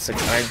Lost About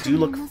 6, and I do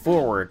look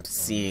forward to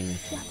seeing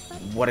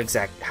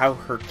how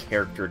her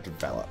character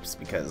develops,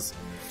 because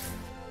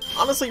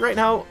honestly, right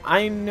now,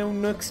 I know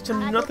next to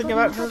nothing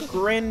about her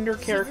grander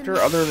character.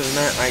 Other than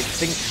that, I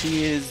think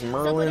she is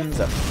Merlin's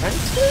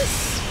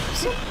apprentice or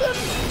something.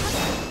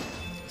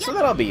 So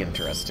that'll be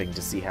interesting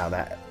to see how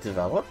that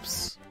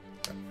develops.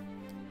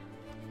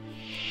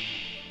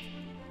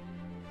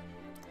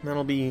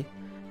 That'll be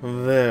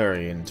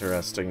very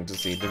interesting to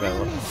see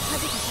develop.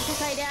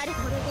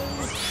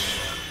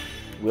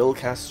 Will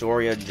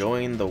Castoria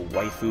join the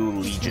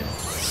Waifu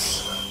Legions?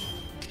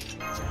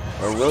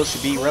 Or will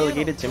she be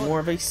relegated to more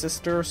of a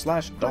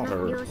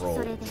sister/daughter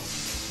role?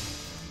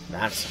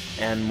 That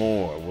and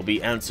more will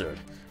be answered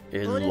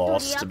in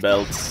Lost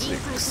Belt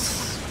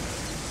 6.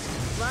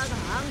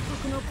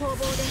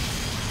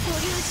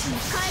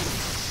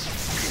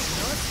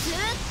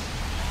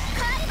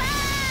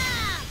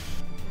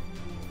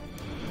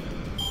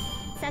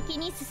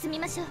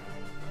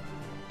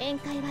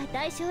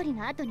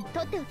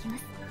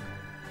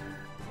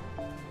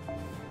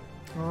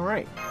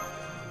 Alright.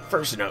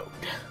 First node.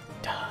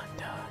 Done,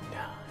 done,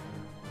 done.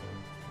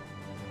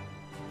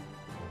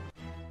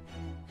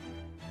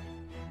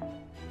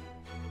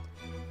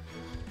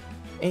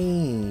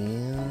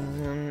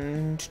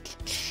 And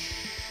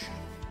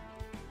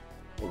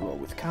we'll roll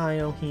with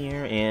Kyle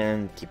here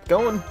and keep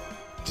going.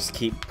 Just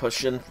keep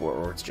pushing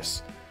forwards.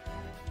 Just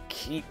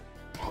keep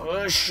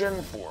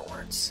pushing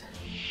forwards.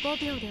 I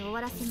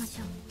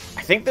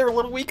think they're a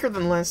little weaker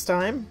than last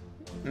time.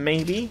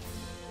 Maybe.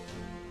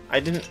 I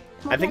think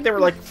they were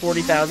like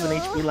 40,000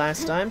 HP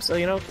last time, so,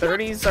 you know,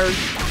 30s are a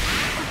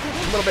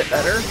little bit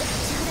better.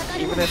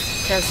 Even if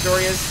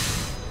Castoria's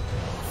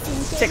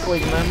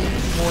tickling them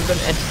more than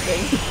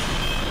anything.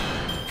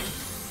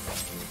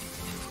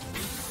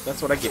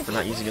 That's what I get for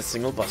not using a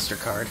single Buster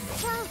card.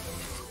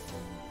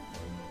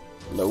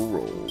 Low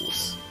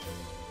rolls.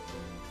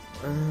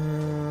 Go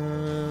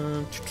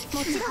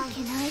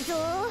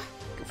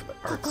for the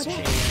arts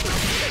chain.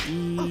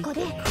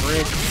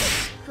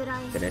 Crits.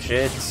 Finish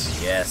it.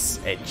 Yes.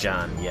 Hey,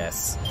 John.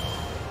 Yes.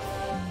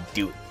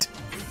 Do it.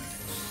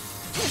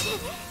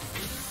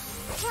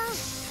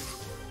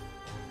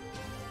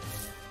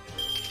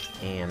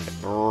 And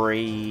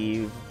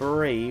brave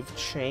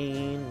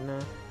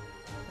chain.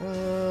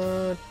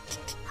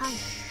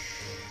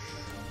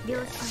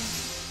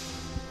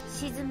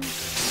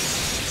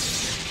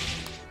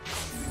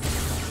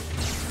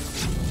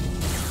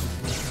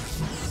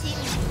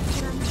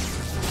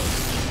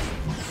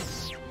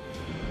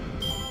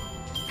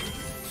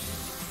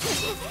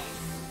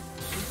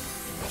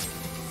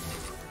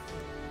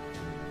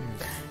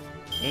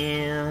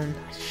 And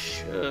I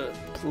should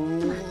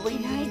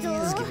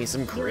please give me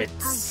some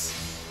crits.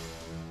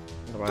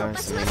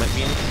 Otherwise, somebody might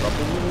be in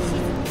trouble.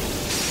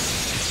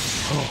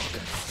 Oh,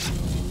 good.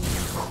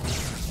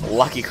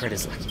 Lucky crit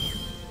is lucky.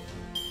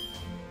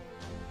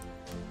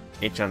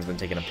 H-Chan's been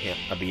taking a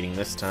beating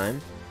this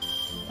time.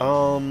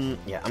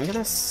 Yeah, I'm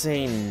gonna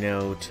say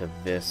no to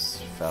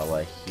this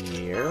fella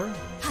here.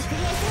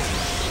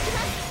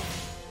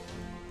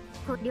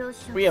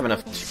 We have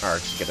enough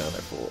charge to get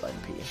another full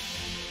NP.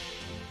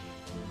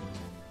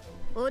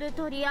 オル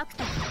トリアク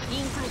ター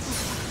臨界突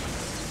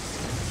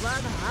破。我が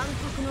暗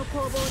黒の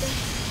攻防で素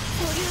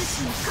粒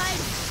子に帰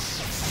る。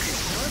ク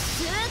ロ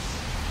ス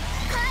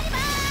カリバ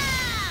ー。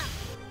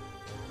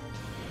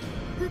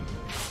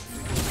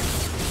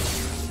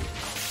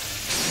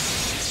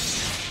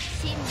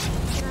真の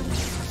貫く。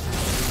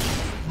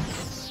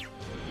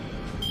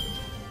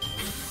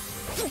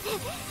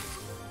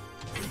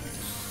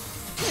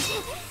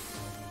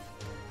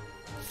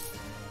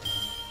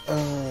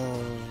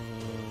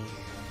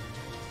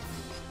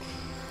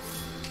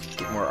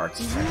Get more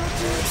arts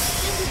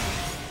practice.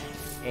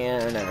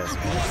 And I just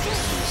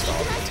used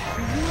all the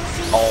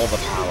attack. All the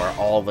power,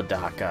 all the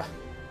DACA.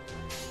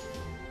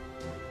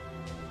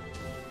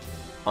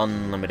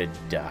 Unlimited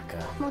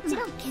DACA.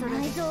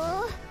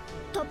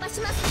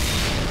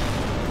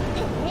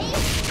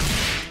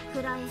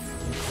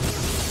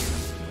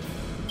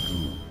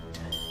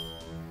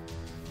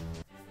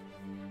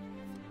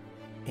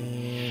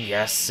 And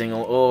yes,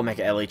 single. Oh,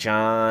 Mecha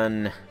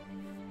Ellie-chan.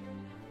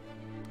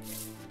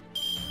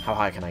 How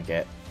high can I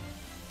get?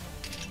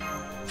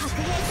 I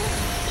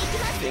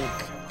think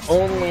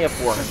only a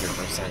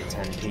 400%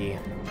 10p.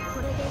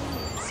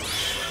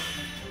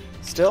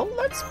 Still,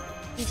 that's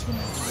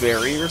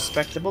very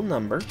respectable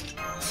number.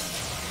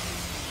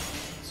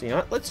 So you know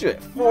what? Let's do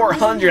it.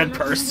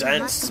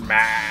 400%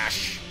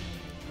 smash.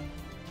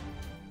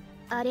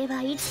 あれ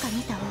はいつか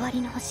見た終わ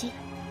りの星。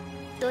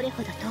どれ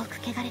ほど遠く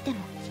汚れても、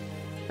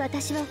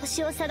私は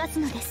星を探す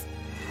のです。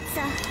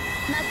さあ、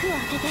幕を開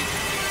けて、ア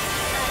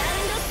ラウ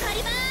ンドカ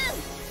リバーン。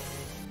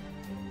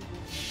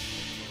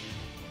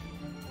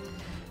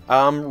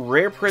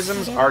Rare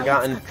prisms are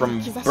gotten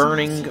from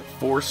burning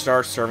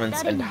 4-star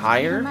servants and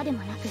higher.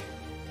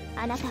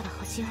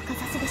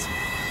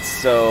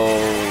 So,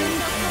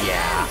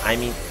 yeah, I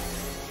mean,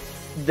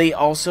 they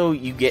also,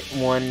 you get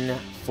one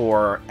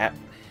for,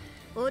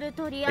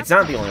 it's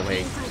not the only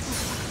way.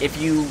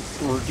 If you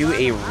do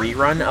a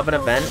rerun of an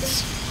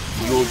event,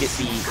 you will get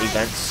the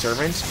event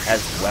servant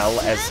as well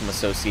as some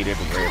associated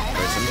rare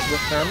prisms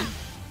with them.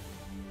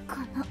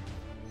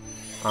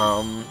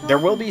 There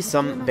will be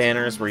some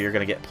banners where you're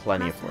gonna get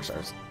plenty of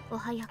 4-stars.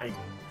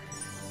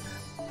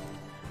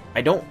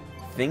 I don't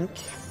think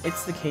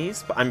it's the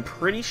case, but I'm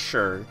pretty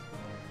sure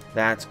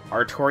that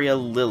Artoria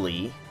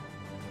Lily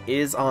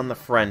is on the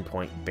friend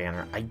point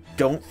banner. I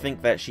don't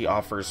think that she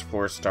offers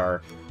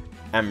 4-star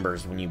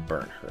embers when you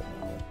burn her,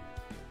 though.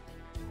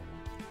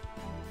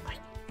 I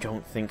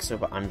don't think so,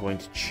 but I'm going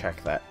to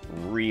check that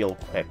real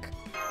quick,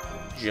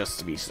 just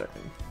to be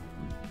certain.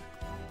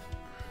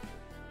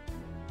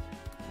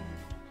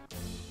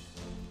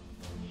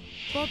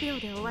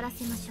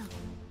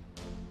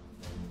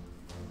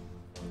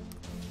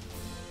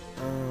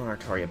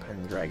 Artoria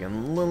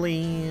Pendragon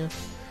Lily.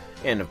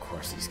 And of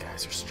course, these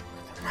guys are stronger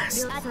than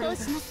last time.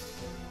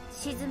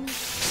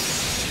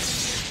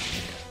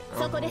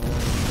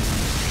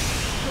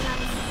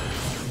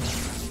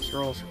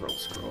 Scroll, scroll,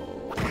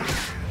 scroll.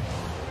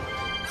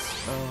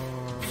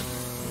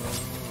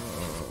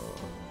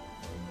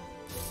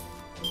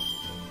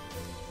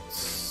 Let's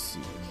see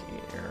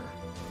here.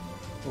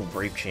 Oh,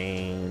 Brave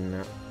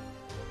Chain.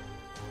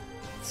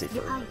 Let's see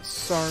for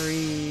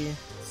sorry.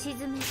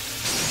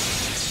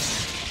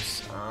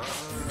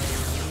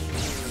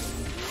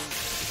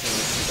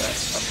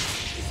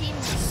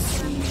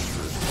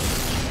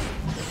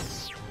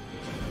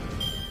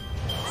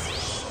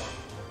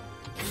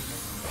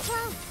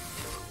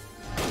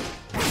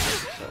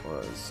 That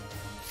was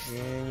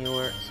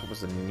January, so it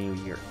was a New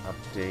Year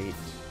update.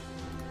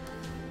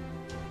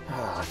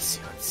 Let's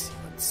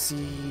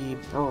see.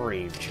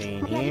 Brave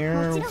Chain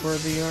here for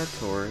the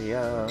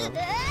Artoria.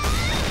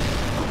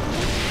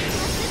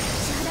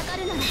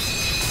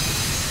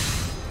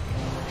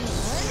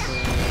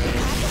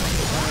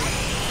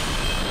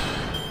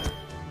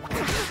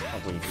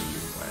 Probably be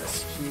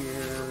last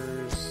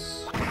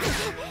year's.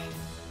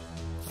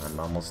 I'm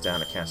almost down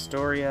to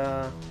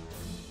Castoria.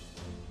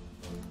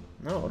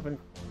 No, it would have been.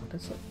 What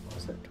is it?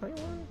 Was it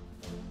 21?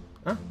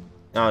 Huh?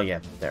 Oh, yeah,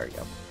 there we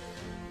go.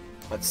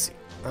 Let's see.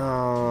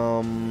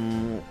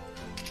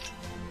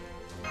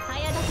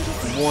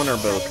 One or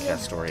both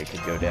Castoria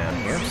could go down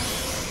here.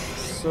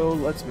 So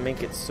let's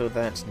make it so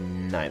that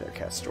neither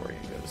Castoria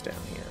goes down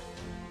here.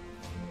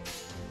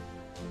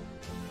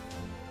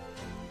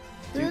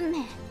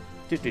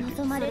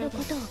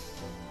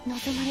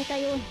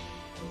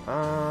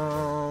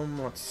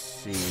 Let's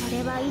see.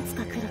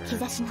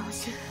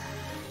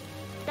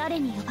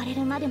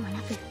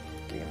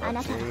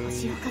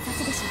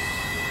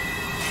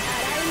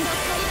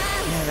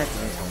 Yeah, that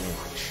doesn't tell me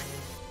much.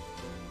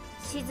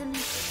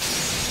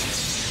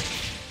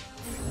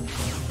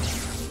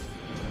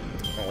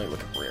 Only look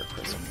at rare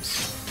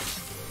prisms.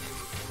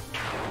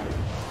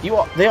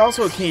 They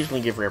also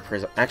occasionally give rare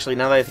prisms. Actually,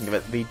 now that I think of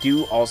it, they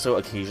do also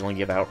occasionally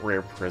give out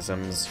rare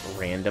prisms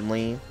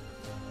randomly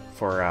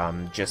for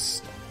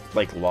just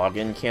like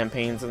login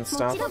campaigns and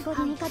stuff.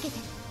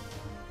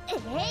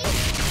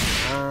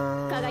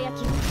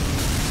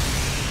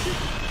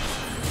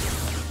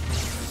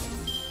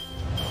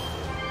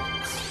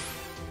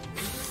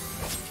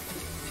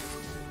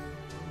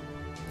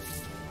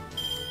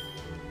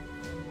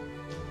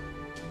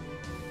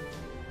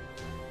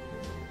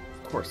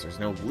 Of course, there's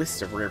no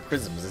list of rare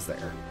prisms, is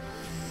there?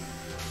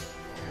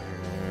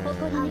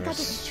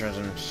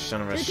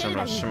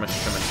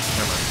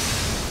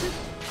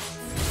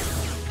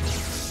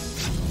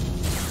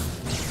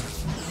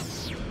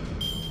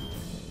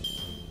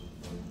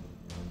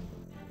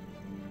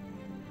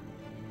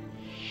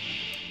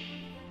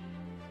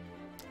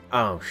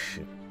 Oh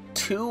shit.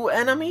 2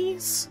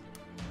 enemies?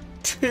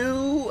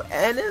 2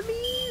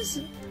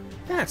 enemies?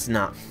 That's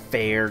not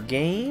fair,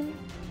 game.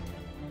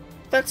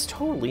 That's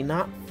totally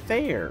not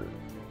fair.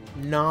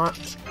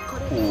 Not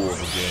cool,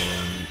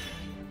 game.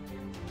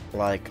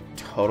 Like,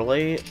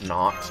 totally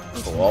not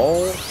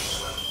cool.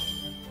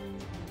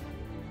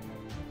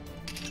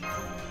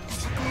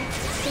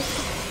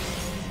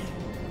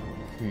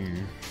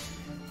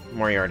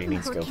 Moriarty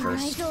needs to go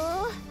first.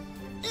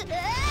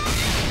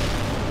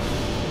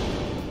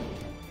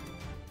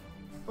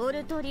 オ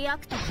ルトリア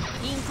クター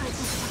臨界と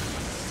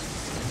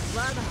し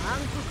た我が暗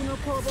黒の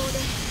攻防で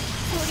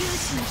素粒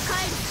子に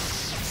帰る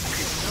クロ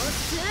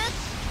ス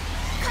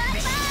カ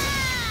リバー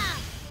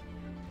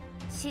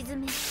沈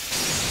め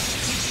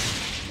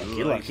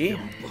Lucky, lucky.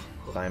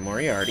 By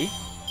Moriarty.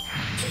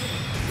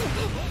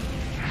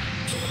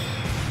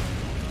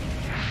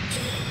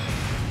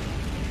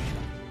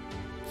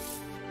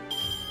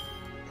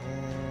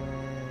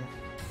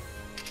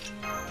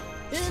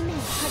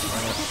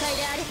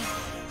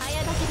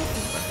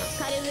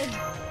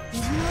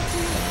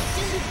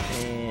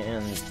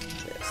 And this.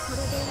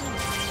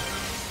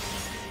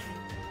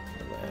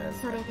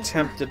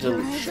 Attempted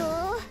deletion.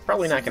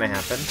 Probably not gonna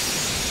happen.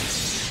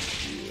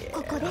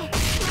 Yeah.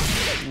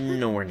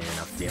 Nowhere near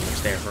enough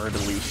damage there for a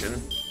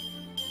deletion.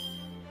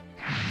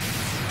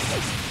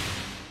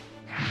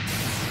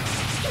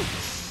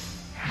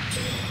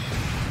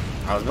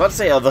 I was about to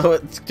say, although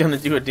it's gonna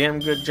do a damn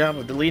good job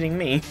of deleting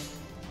me.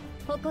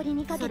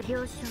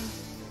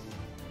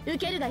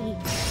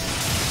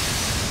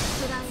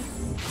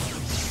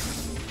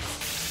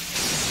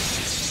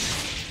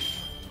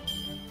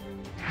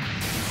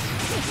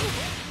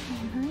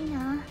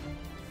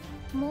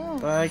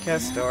 Bye,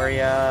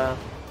 Castoria.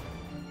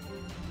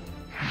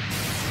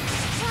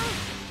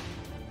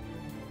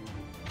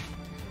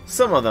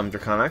 Some of them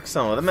Draconic,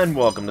 some of them, and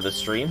welcome to the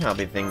stream. How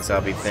be things,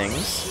 how be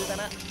things.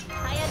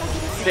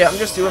 Yeah, I'm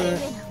just doing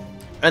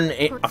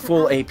a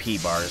full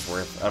AP bar's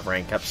worth of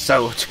rank up,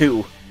 so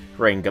 2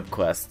 rank up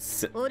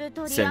quests,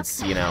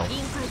 since, you know,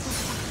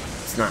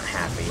 it's not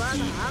half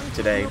AP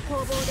today.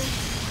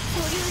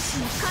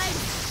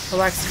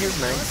 Relaxing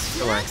is nice,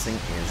 relaxing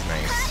is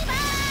nice.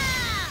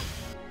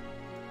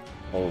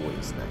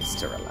 Always nice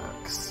to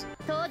relax.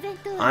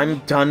 I'm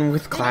done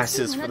with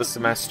classes for the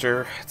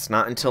semester. It's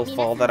not until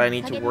fall that I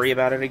need to worry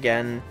about it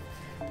again,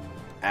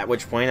 at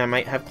which point I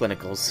might have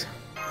clinicals.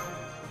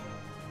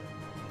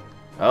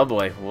 Oh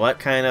boy, what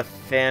kind of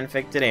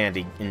fanfic did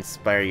Andy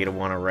inspire you to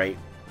want to write?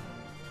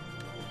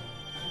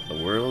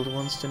 The world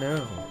wants to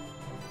know.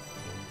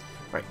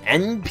 Right,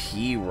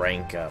 NP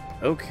rank up.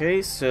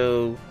 Okay,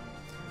 so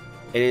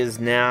it is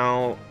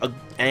now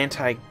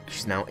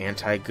she's now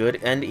anti-good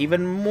and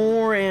even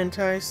more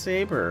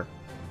anti-saber.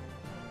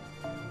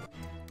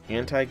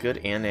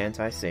 Anti-good and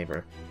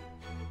anti-saber.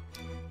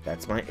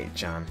 That's my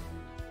H-on.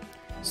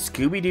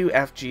 Scooby-Doo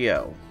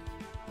FGO.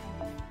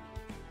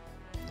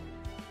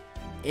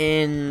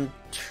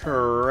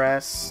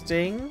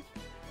 Interesting.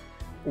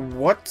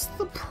 What's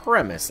the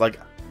premise? Like,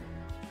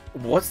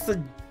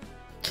 can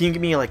you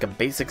give me like a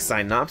basic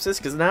synopsis?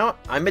 Because now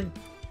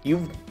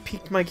you've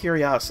piqued my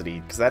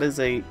curiosity, because that is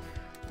a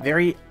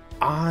very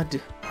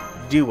odd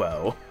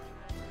duo,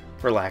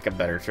 for lack of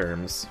better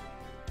terms.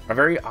 A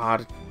very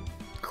odd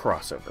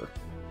crossover.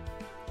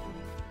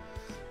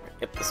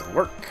 Yep, this will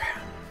work.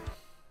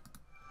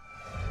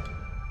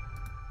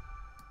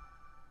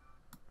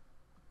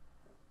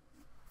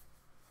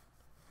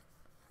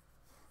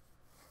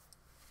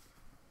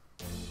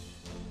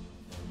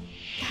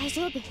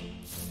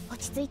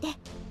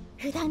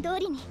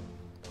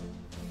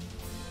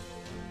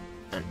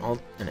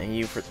 An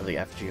AU for the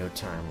FGO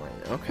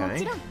timeline.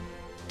 Okay.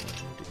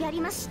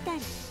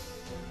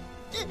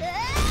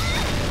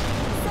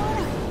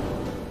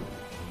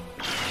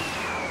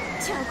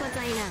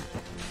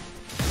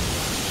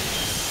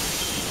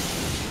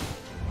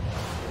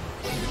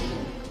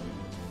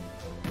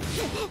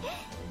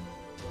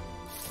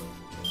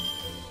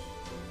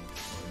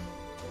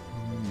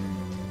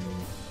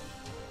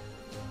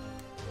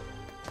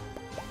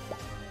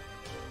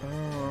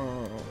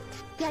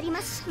 やりま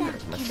した。い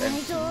けな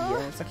いぞ。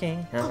 Yes, okay.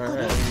 ここ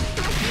で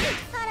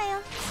あらよ。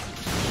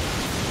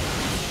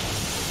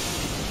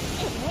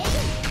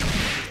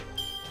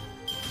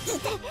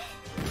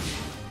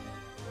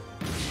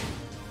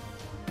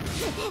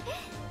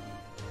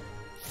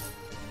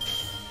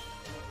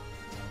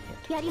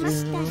やりま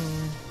した。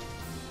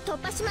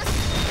突破します。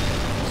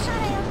あ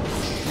らよ。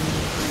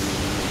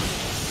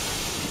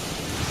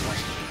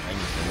 I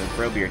need to move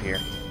Bro-Beard here.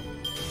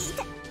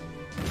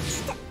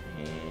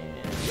 And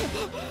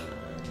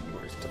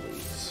where's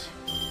delete?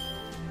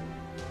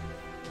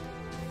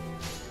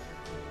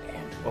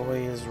 And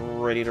Oi is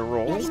ready to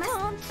roll. So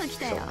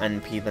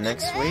NP the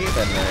next wave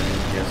and then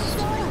just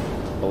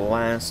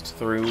blast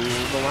through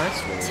the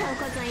last wave.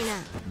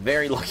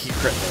 Very lucky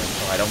crit there,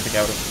 so I don't think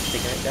I would have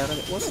taken it down if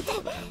it wasn't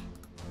for that.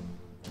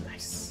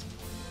 Nice.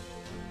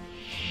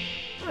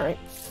 Alright.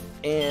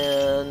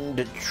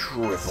 And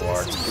Triple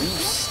Arts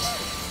Boost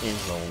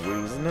is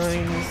always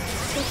nice.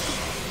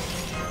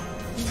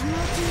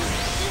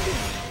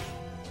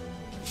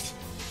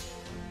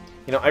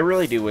 You know, I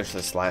really do wish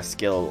this last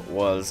skill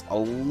was a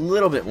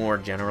little bit more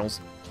generals.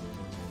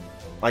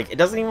 Like, it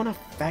doesn't even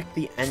affect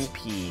the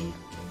NP.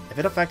 If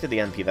it affected the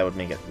NP, that would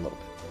make it a little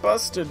bit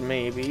busted,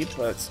 maybe,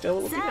 but still,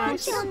 it would be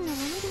nice. It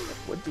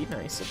would be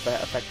nice if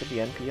that affected the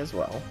NP as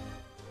well.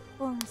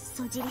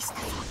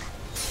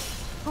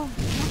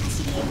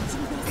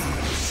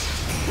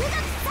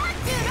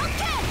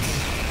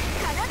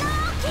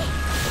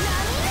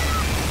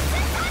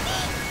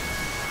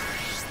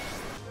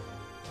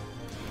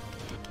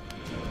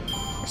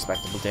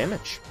 Respectable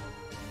damage.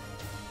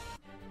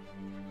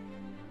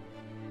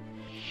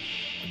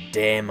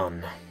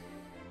 Daemon.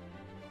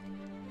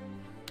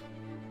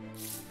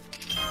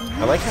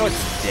 I like how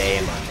it's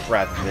Daemon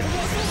rather than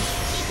demon.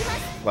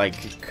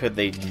 Like, could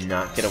they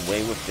not get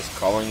away with just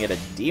calling it a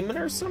demon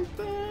or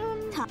something?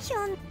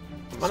 I'm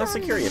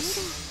honestly curious.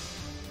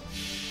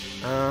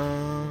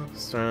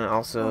 So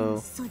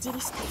also...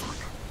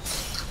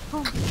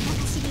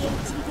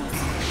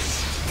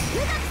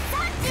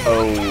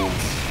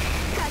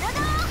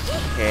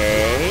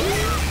 Okay...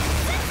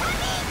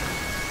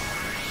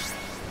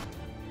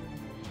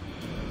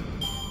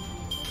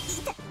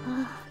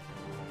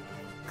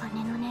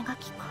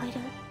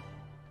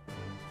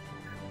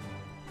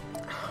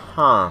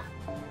 Huh.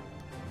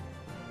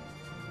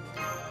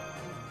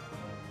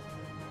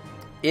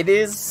 It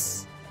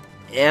is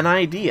an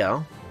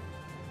idea.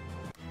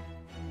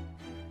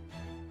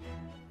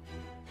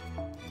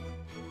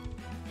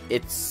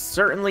 It's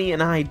certainly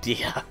an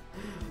idea,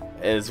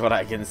 is what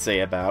I can say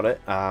about it.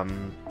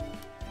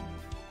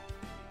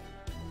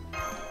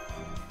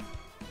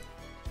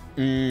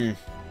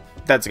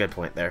 That's a good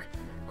point there,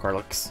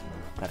 Corlix.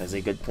 That is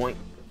a good point.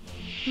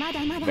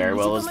 Very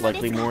well is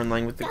likely more in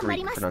line with the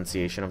Greek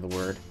pronunciation of the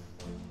word.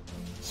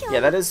 Yeah,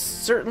 that is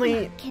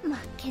certainly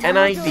an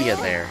idea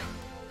there,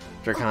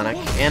 Draconic.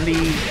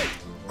 Andy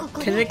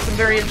can make some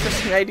very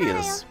interesting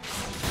ideas,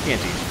 can't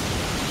he?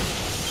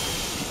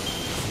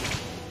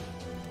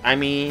 I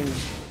mean,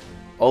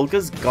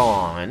 Olga's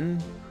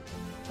gone.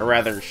 Or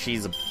rather,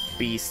 she's a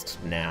beast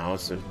now,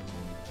 so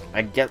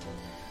I guess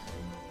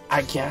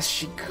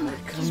she could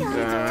come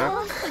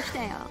back.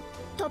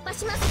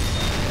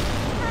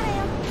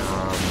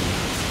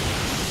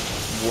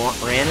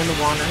 Ran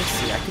into water.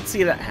 See, I could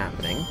see that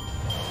happening.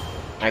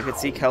 I could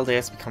see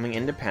Chaldeus becoming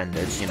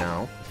independent, you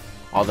know.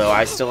 Although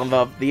I still am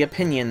of the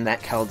opinion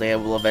that Chaldea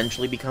will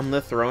eventually become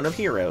the throne of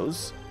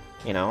heroes.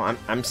 You know,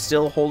 I'm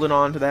still holding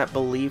on to that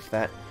belief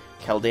that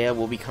Chaldea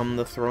will become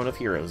the throne of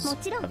heroes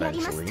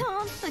eventually.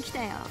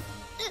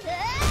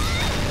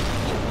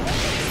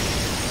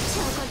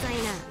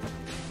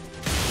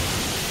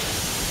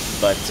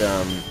 But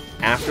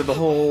after the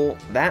whole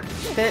that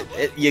bit,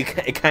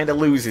 it kind of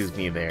loses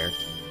me there.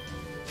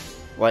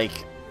 Like,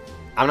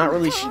 I'm not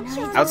really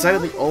outside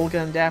of the Olga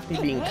and Daphne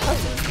being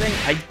cousins thing.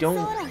 I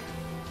don't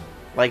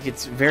like.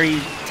 It's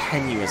very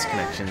tenuous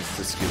connections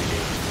to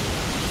Scooby-Doo.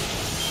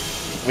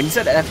 When you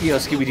said FEO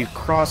Scooby-Doo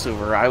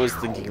crossover, I was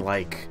thinking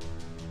like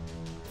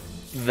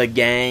the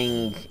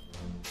gang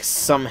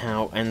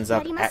somehow ends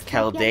up at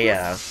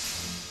Chaldea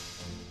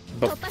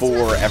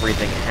before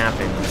everything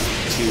happens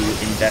to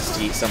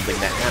investigate something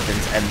that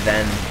happens, and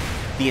then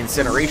the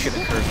incineration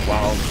occurs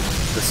while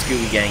the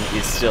Scooby Gang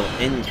is still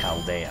in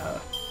Chaldea,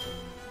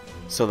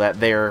 so that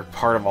they're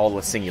part of all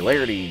the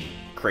singularity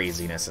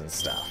craziness and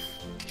stuff.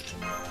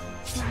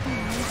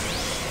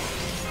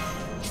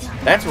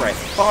 That's where I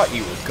thought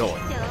you were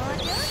going,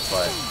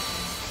 but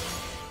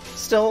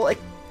still, it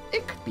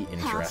could be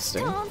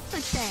interesting.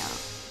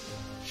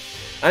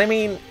 I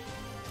mean,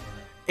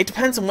 it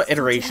depends on what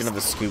iteration of the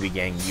Scooby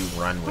Gang you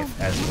run with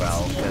as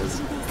well, because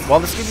while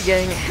the Scooby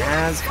Gang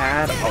has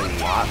had a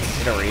lot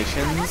of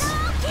iterations,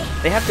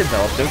 they have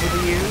developed over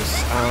the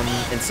years,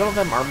 and some of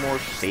them are more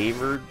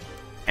favored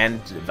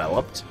and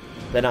developed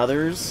than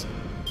others.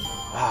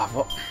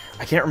 Well,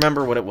 I can't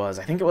remember what it was.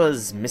 I think it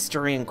was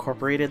Mystery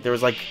Incorporated. There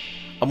was like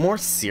a more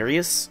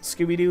serious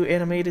Scooby-Doo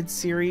animated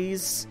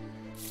series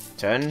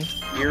 10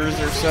 years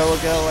or so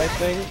ago, I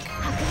think,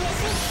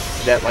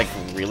 that like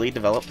really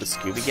develop the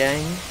Scooby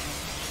Gang.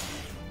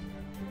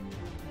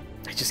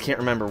 I just can't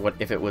remember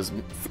if it was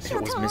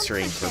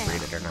mystery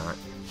incorporated or not.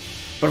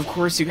 But of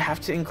course, you have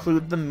to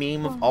include the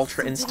meme of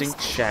Ultra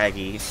Instinct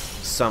Shaggy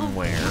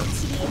somewhere.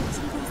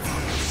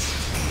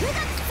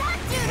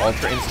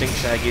 Ultra Instinct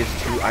Shaggy is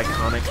too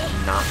iconic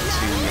not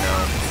to, you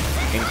know,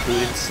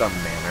 include in some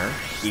manner,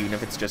 even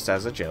if it's just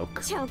as a joke.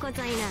 Of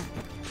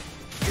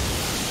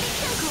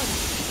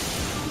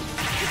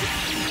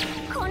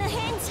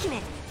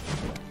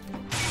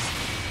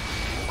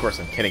course,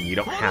 I'm kidding. You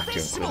don't have to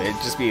include it.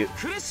 It'd just be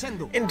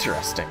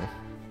interesting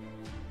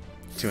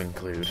to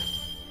include.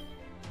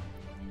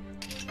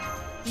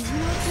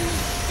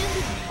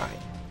 Alright.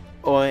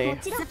 Oi.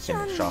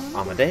 Finish off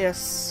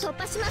Amadeus.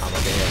 Amadeus.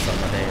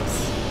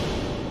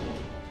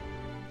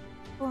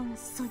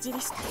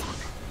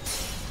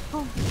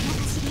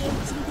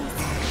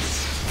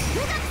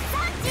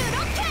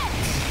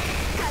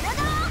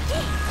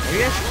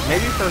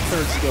 Maybe for a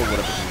third skill would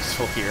have been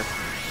useful here.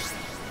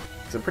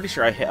 Because I'm pretty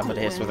sure I hit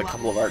Amadeus with a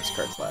couple of arts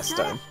cards last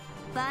time.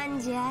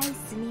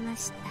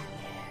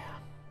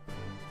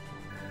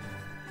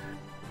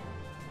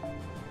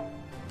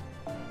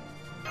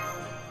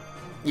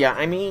 Yeah,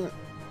 I mean,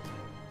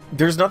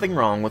 there's nothing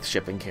wrong with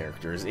shipping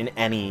characters in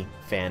any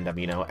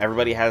fandom, you know.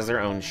 Everybody has their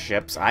own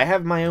ships. I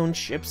have my own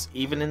ships,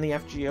 even in the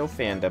FGO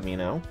fandom, you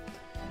know.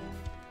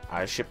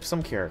 I ship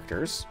some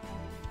characters.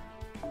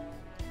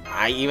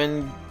 I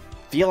even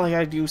feel like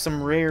I do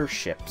some rare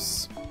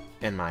ships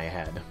in my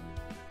head.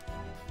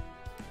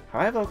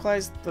 Have I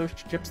vocalized those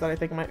ships that I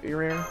think might be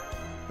rare?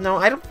 No,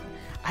 I don't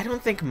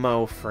think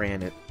Mo,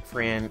 Fran,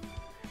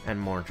 and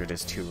Mordred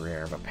is too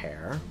rare of a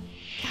pair.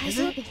 Is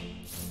it?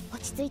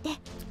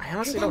 I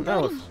honestly don't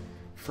know if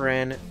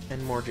Fran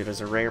and Mordred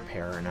is a rare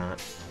pair or not.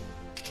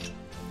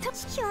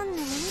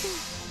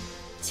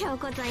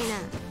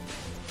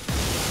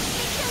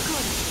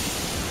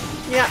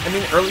 Yeah, I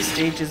mean, early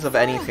stages of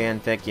any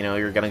fanfic, you know,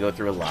 you're gonna go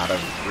through a lot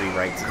of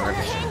rewrites and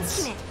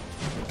revisions.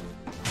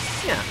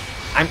 Yeah,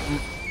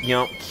 you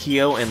know,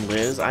 Kyo and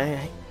Liz,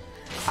 I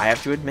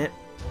have to admit,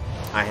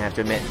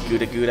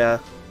 Guda Guda,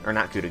 or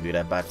not Guda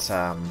Guda, but,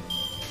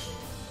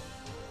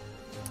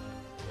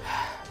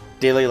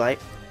 Daily Light.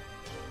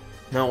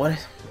 No,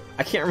 what?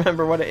 I can't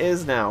remember what it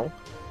is now.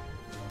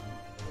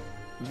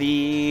 It's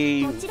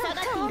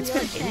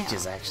been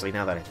ages, actually,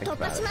 now that I think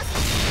about it.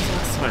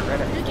 Last time I read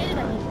it.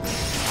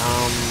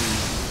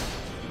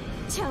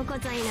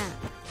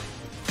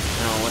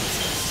 No,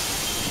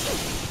 what's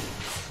this?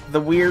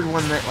 The weird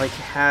one that, like,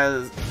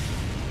 has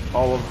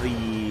all of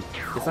the...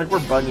 It's like where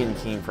Bunyan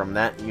came from,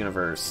 that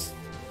universe.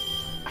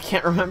 I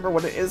can't remember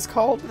what it is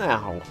called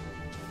now.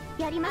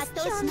 It's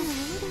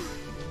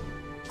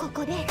like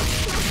a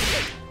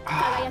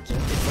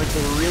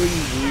really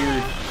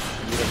weird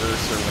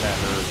universe or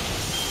whatever.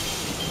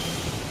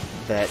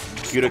 That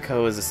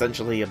Gudako is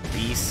essentially a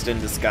beast in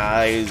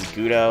disguise.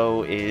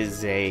 Gudo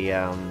is a,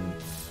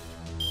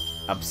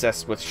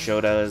 obsessed with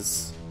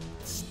Shotas.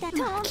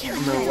 I can't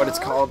remember what it's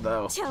called,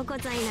 though.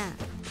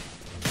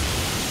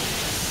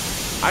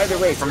 Either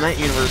way, from that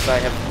universe, I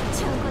have,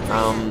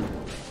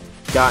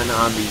 gotten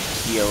on the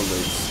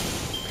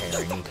Kyo-Liz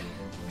pairing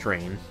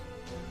train.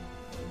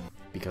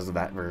 Because of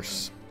that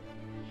verse.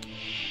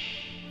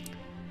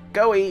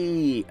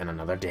 Goey! And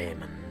another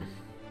Daemon.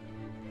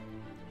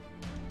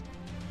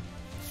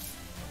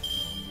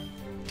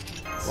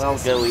 Well,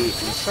 Goey,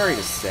 I'm sorry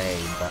to say,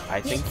 but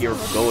I think you're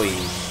going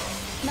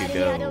to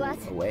go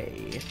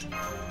away.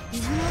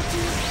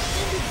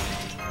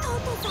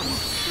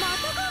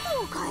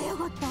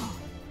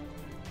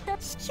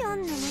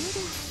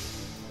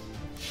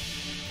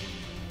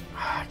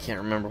 I can't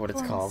remember what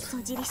it's called.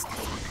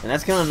 And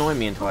that's gonna annoy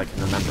me until I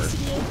can remember.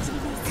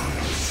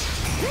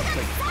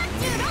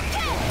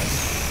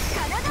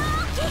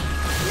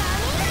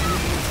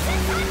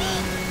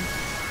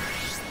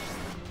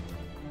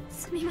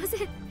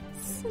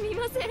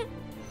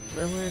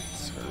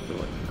 Limits or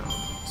really not?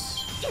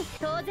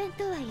 It's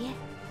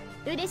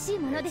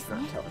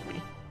not telling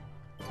me.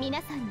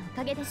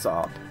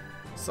 Sob.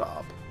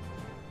 Sob.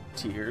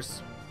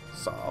 Tears.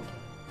 Sob.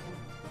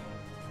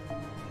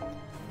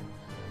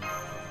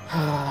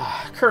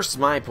 Curse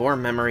my poor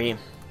memory.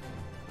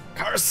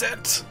 Curse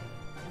it!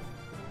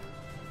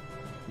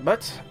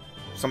 But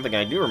something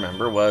I do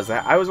remember was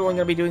that I was only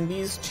going to be doing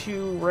these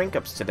 2 rank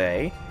ups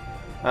today.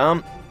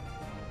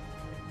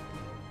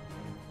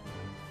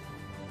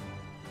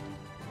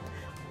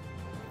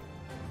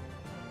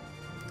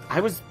 I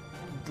was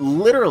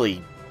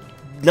literally,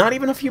 not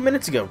even a few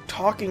minutes ago,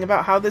 talking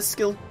about how this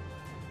skill...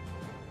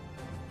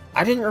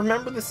 I didn't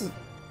remember this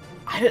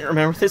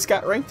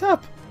got ranked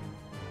up.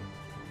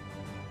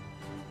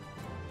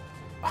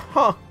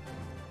 Huh.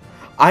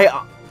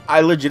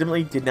 I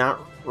legitimately did not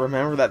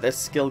remember that this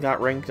skill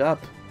got ranked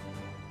up.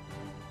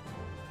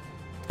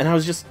 And I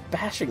was just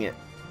bashing it.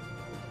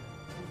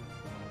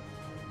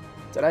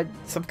 Did I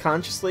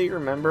subconsciously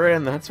remember it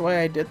and that's why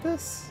I did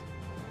this?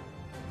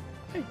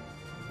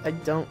 I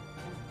don't...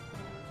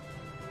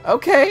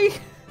 Okay!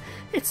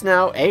 It's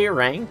now A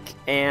rank,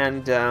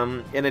 and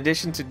in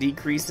addition to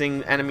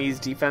decreasing enemies'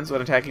 defense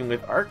when attacking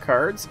with art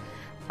cards,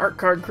 art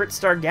card crit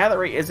star gather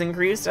rate is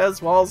increased,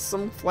 as well as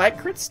some flat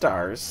crit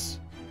stars.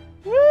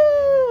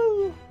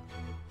 Woo!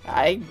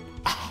 I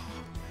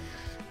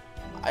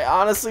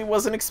honestly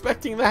wasn't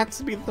expecting that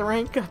to be the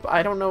rank up.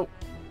 I don't know.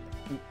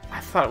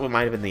 I thought it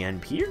might have been the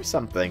NP or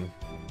something.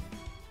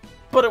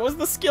 But it was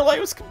the skill I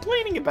was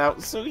complaining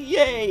about, so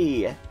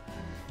yay!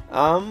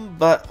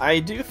 But I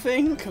do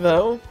think,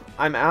 though,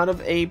 I'm out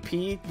of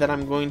AP that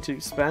I'm going to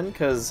spend,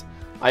 because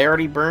I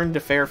already burned a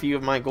fair few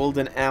of my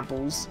golden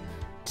apples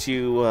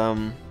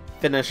to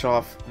finish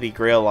off the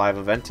Grail Live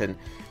event. And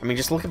I mean,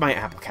 just look at my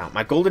apple count.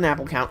 My golden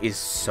apple count is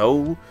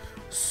so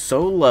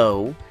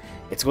low.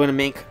 It's going to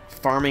make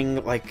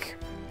farming like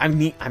I'm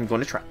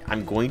going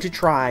to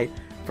try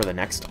for the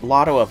next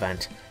lotto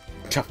event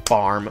to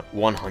farm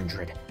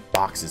 100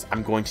 boxes.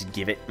 I'm going to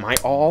give it my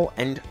all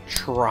and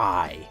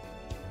try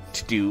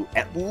to do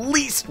at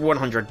least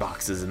 100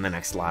 boxes in the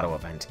next lotto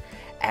event.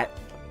 At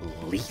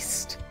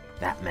least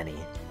that many.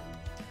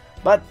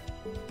 But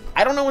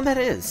I don't know when that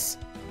is.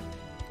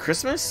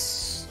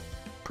 Christmas?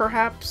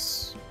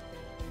 Perhaps?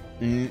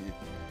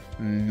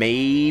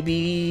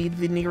 Maybe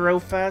the Nero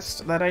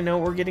Fest that I know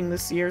we're getting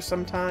this year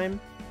sometime?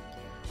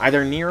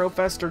 Either Nero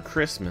Fest or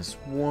Christmas.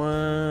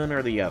 One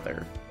or the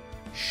other.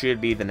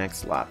 Should be the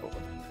next lotto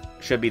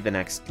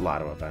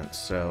event.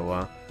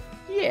 So,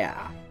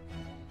 yeah.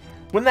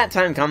 When that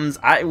time comes,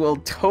 I will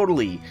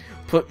totally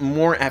put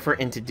more effort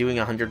into doing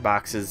 100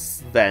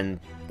 boxes than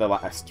the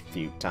last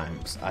few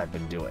times I've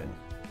been doing.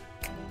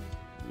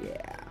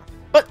 Yeah.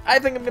 But I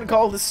think I'm going to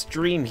call this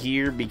stream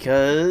here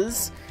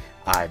because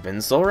I've been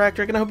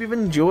Soulractor, and I hope you've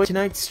enjoyed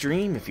tonight's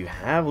stream. If you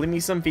have, leave me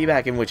some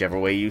feedback in whichever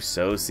way you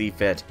so see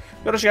fit. If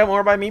you want to check out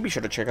more by me, be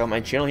sure to check out my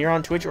channel here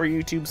on Twitch or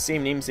YouTube.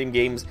 Same name, same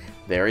games.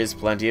 There is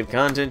plenty of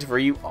content for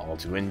you all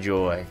to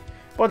enjoy.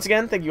 Once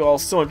again, thank you all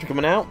so much for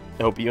coming out.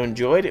 I hope you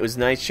enjoyed. It was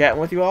nice chatting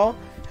with you all.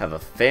 Have a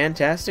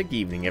fantastic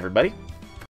evening, everybody.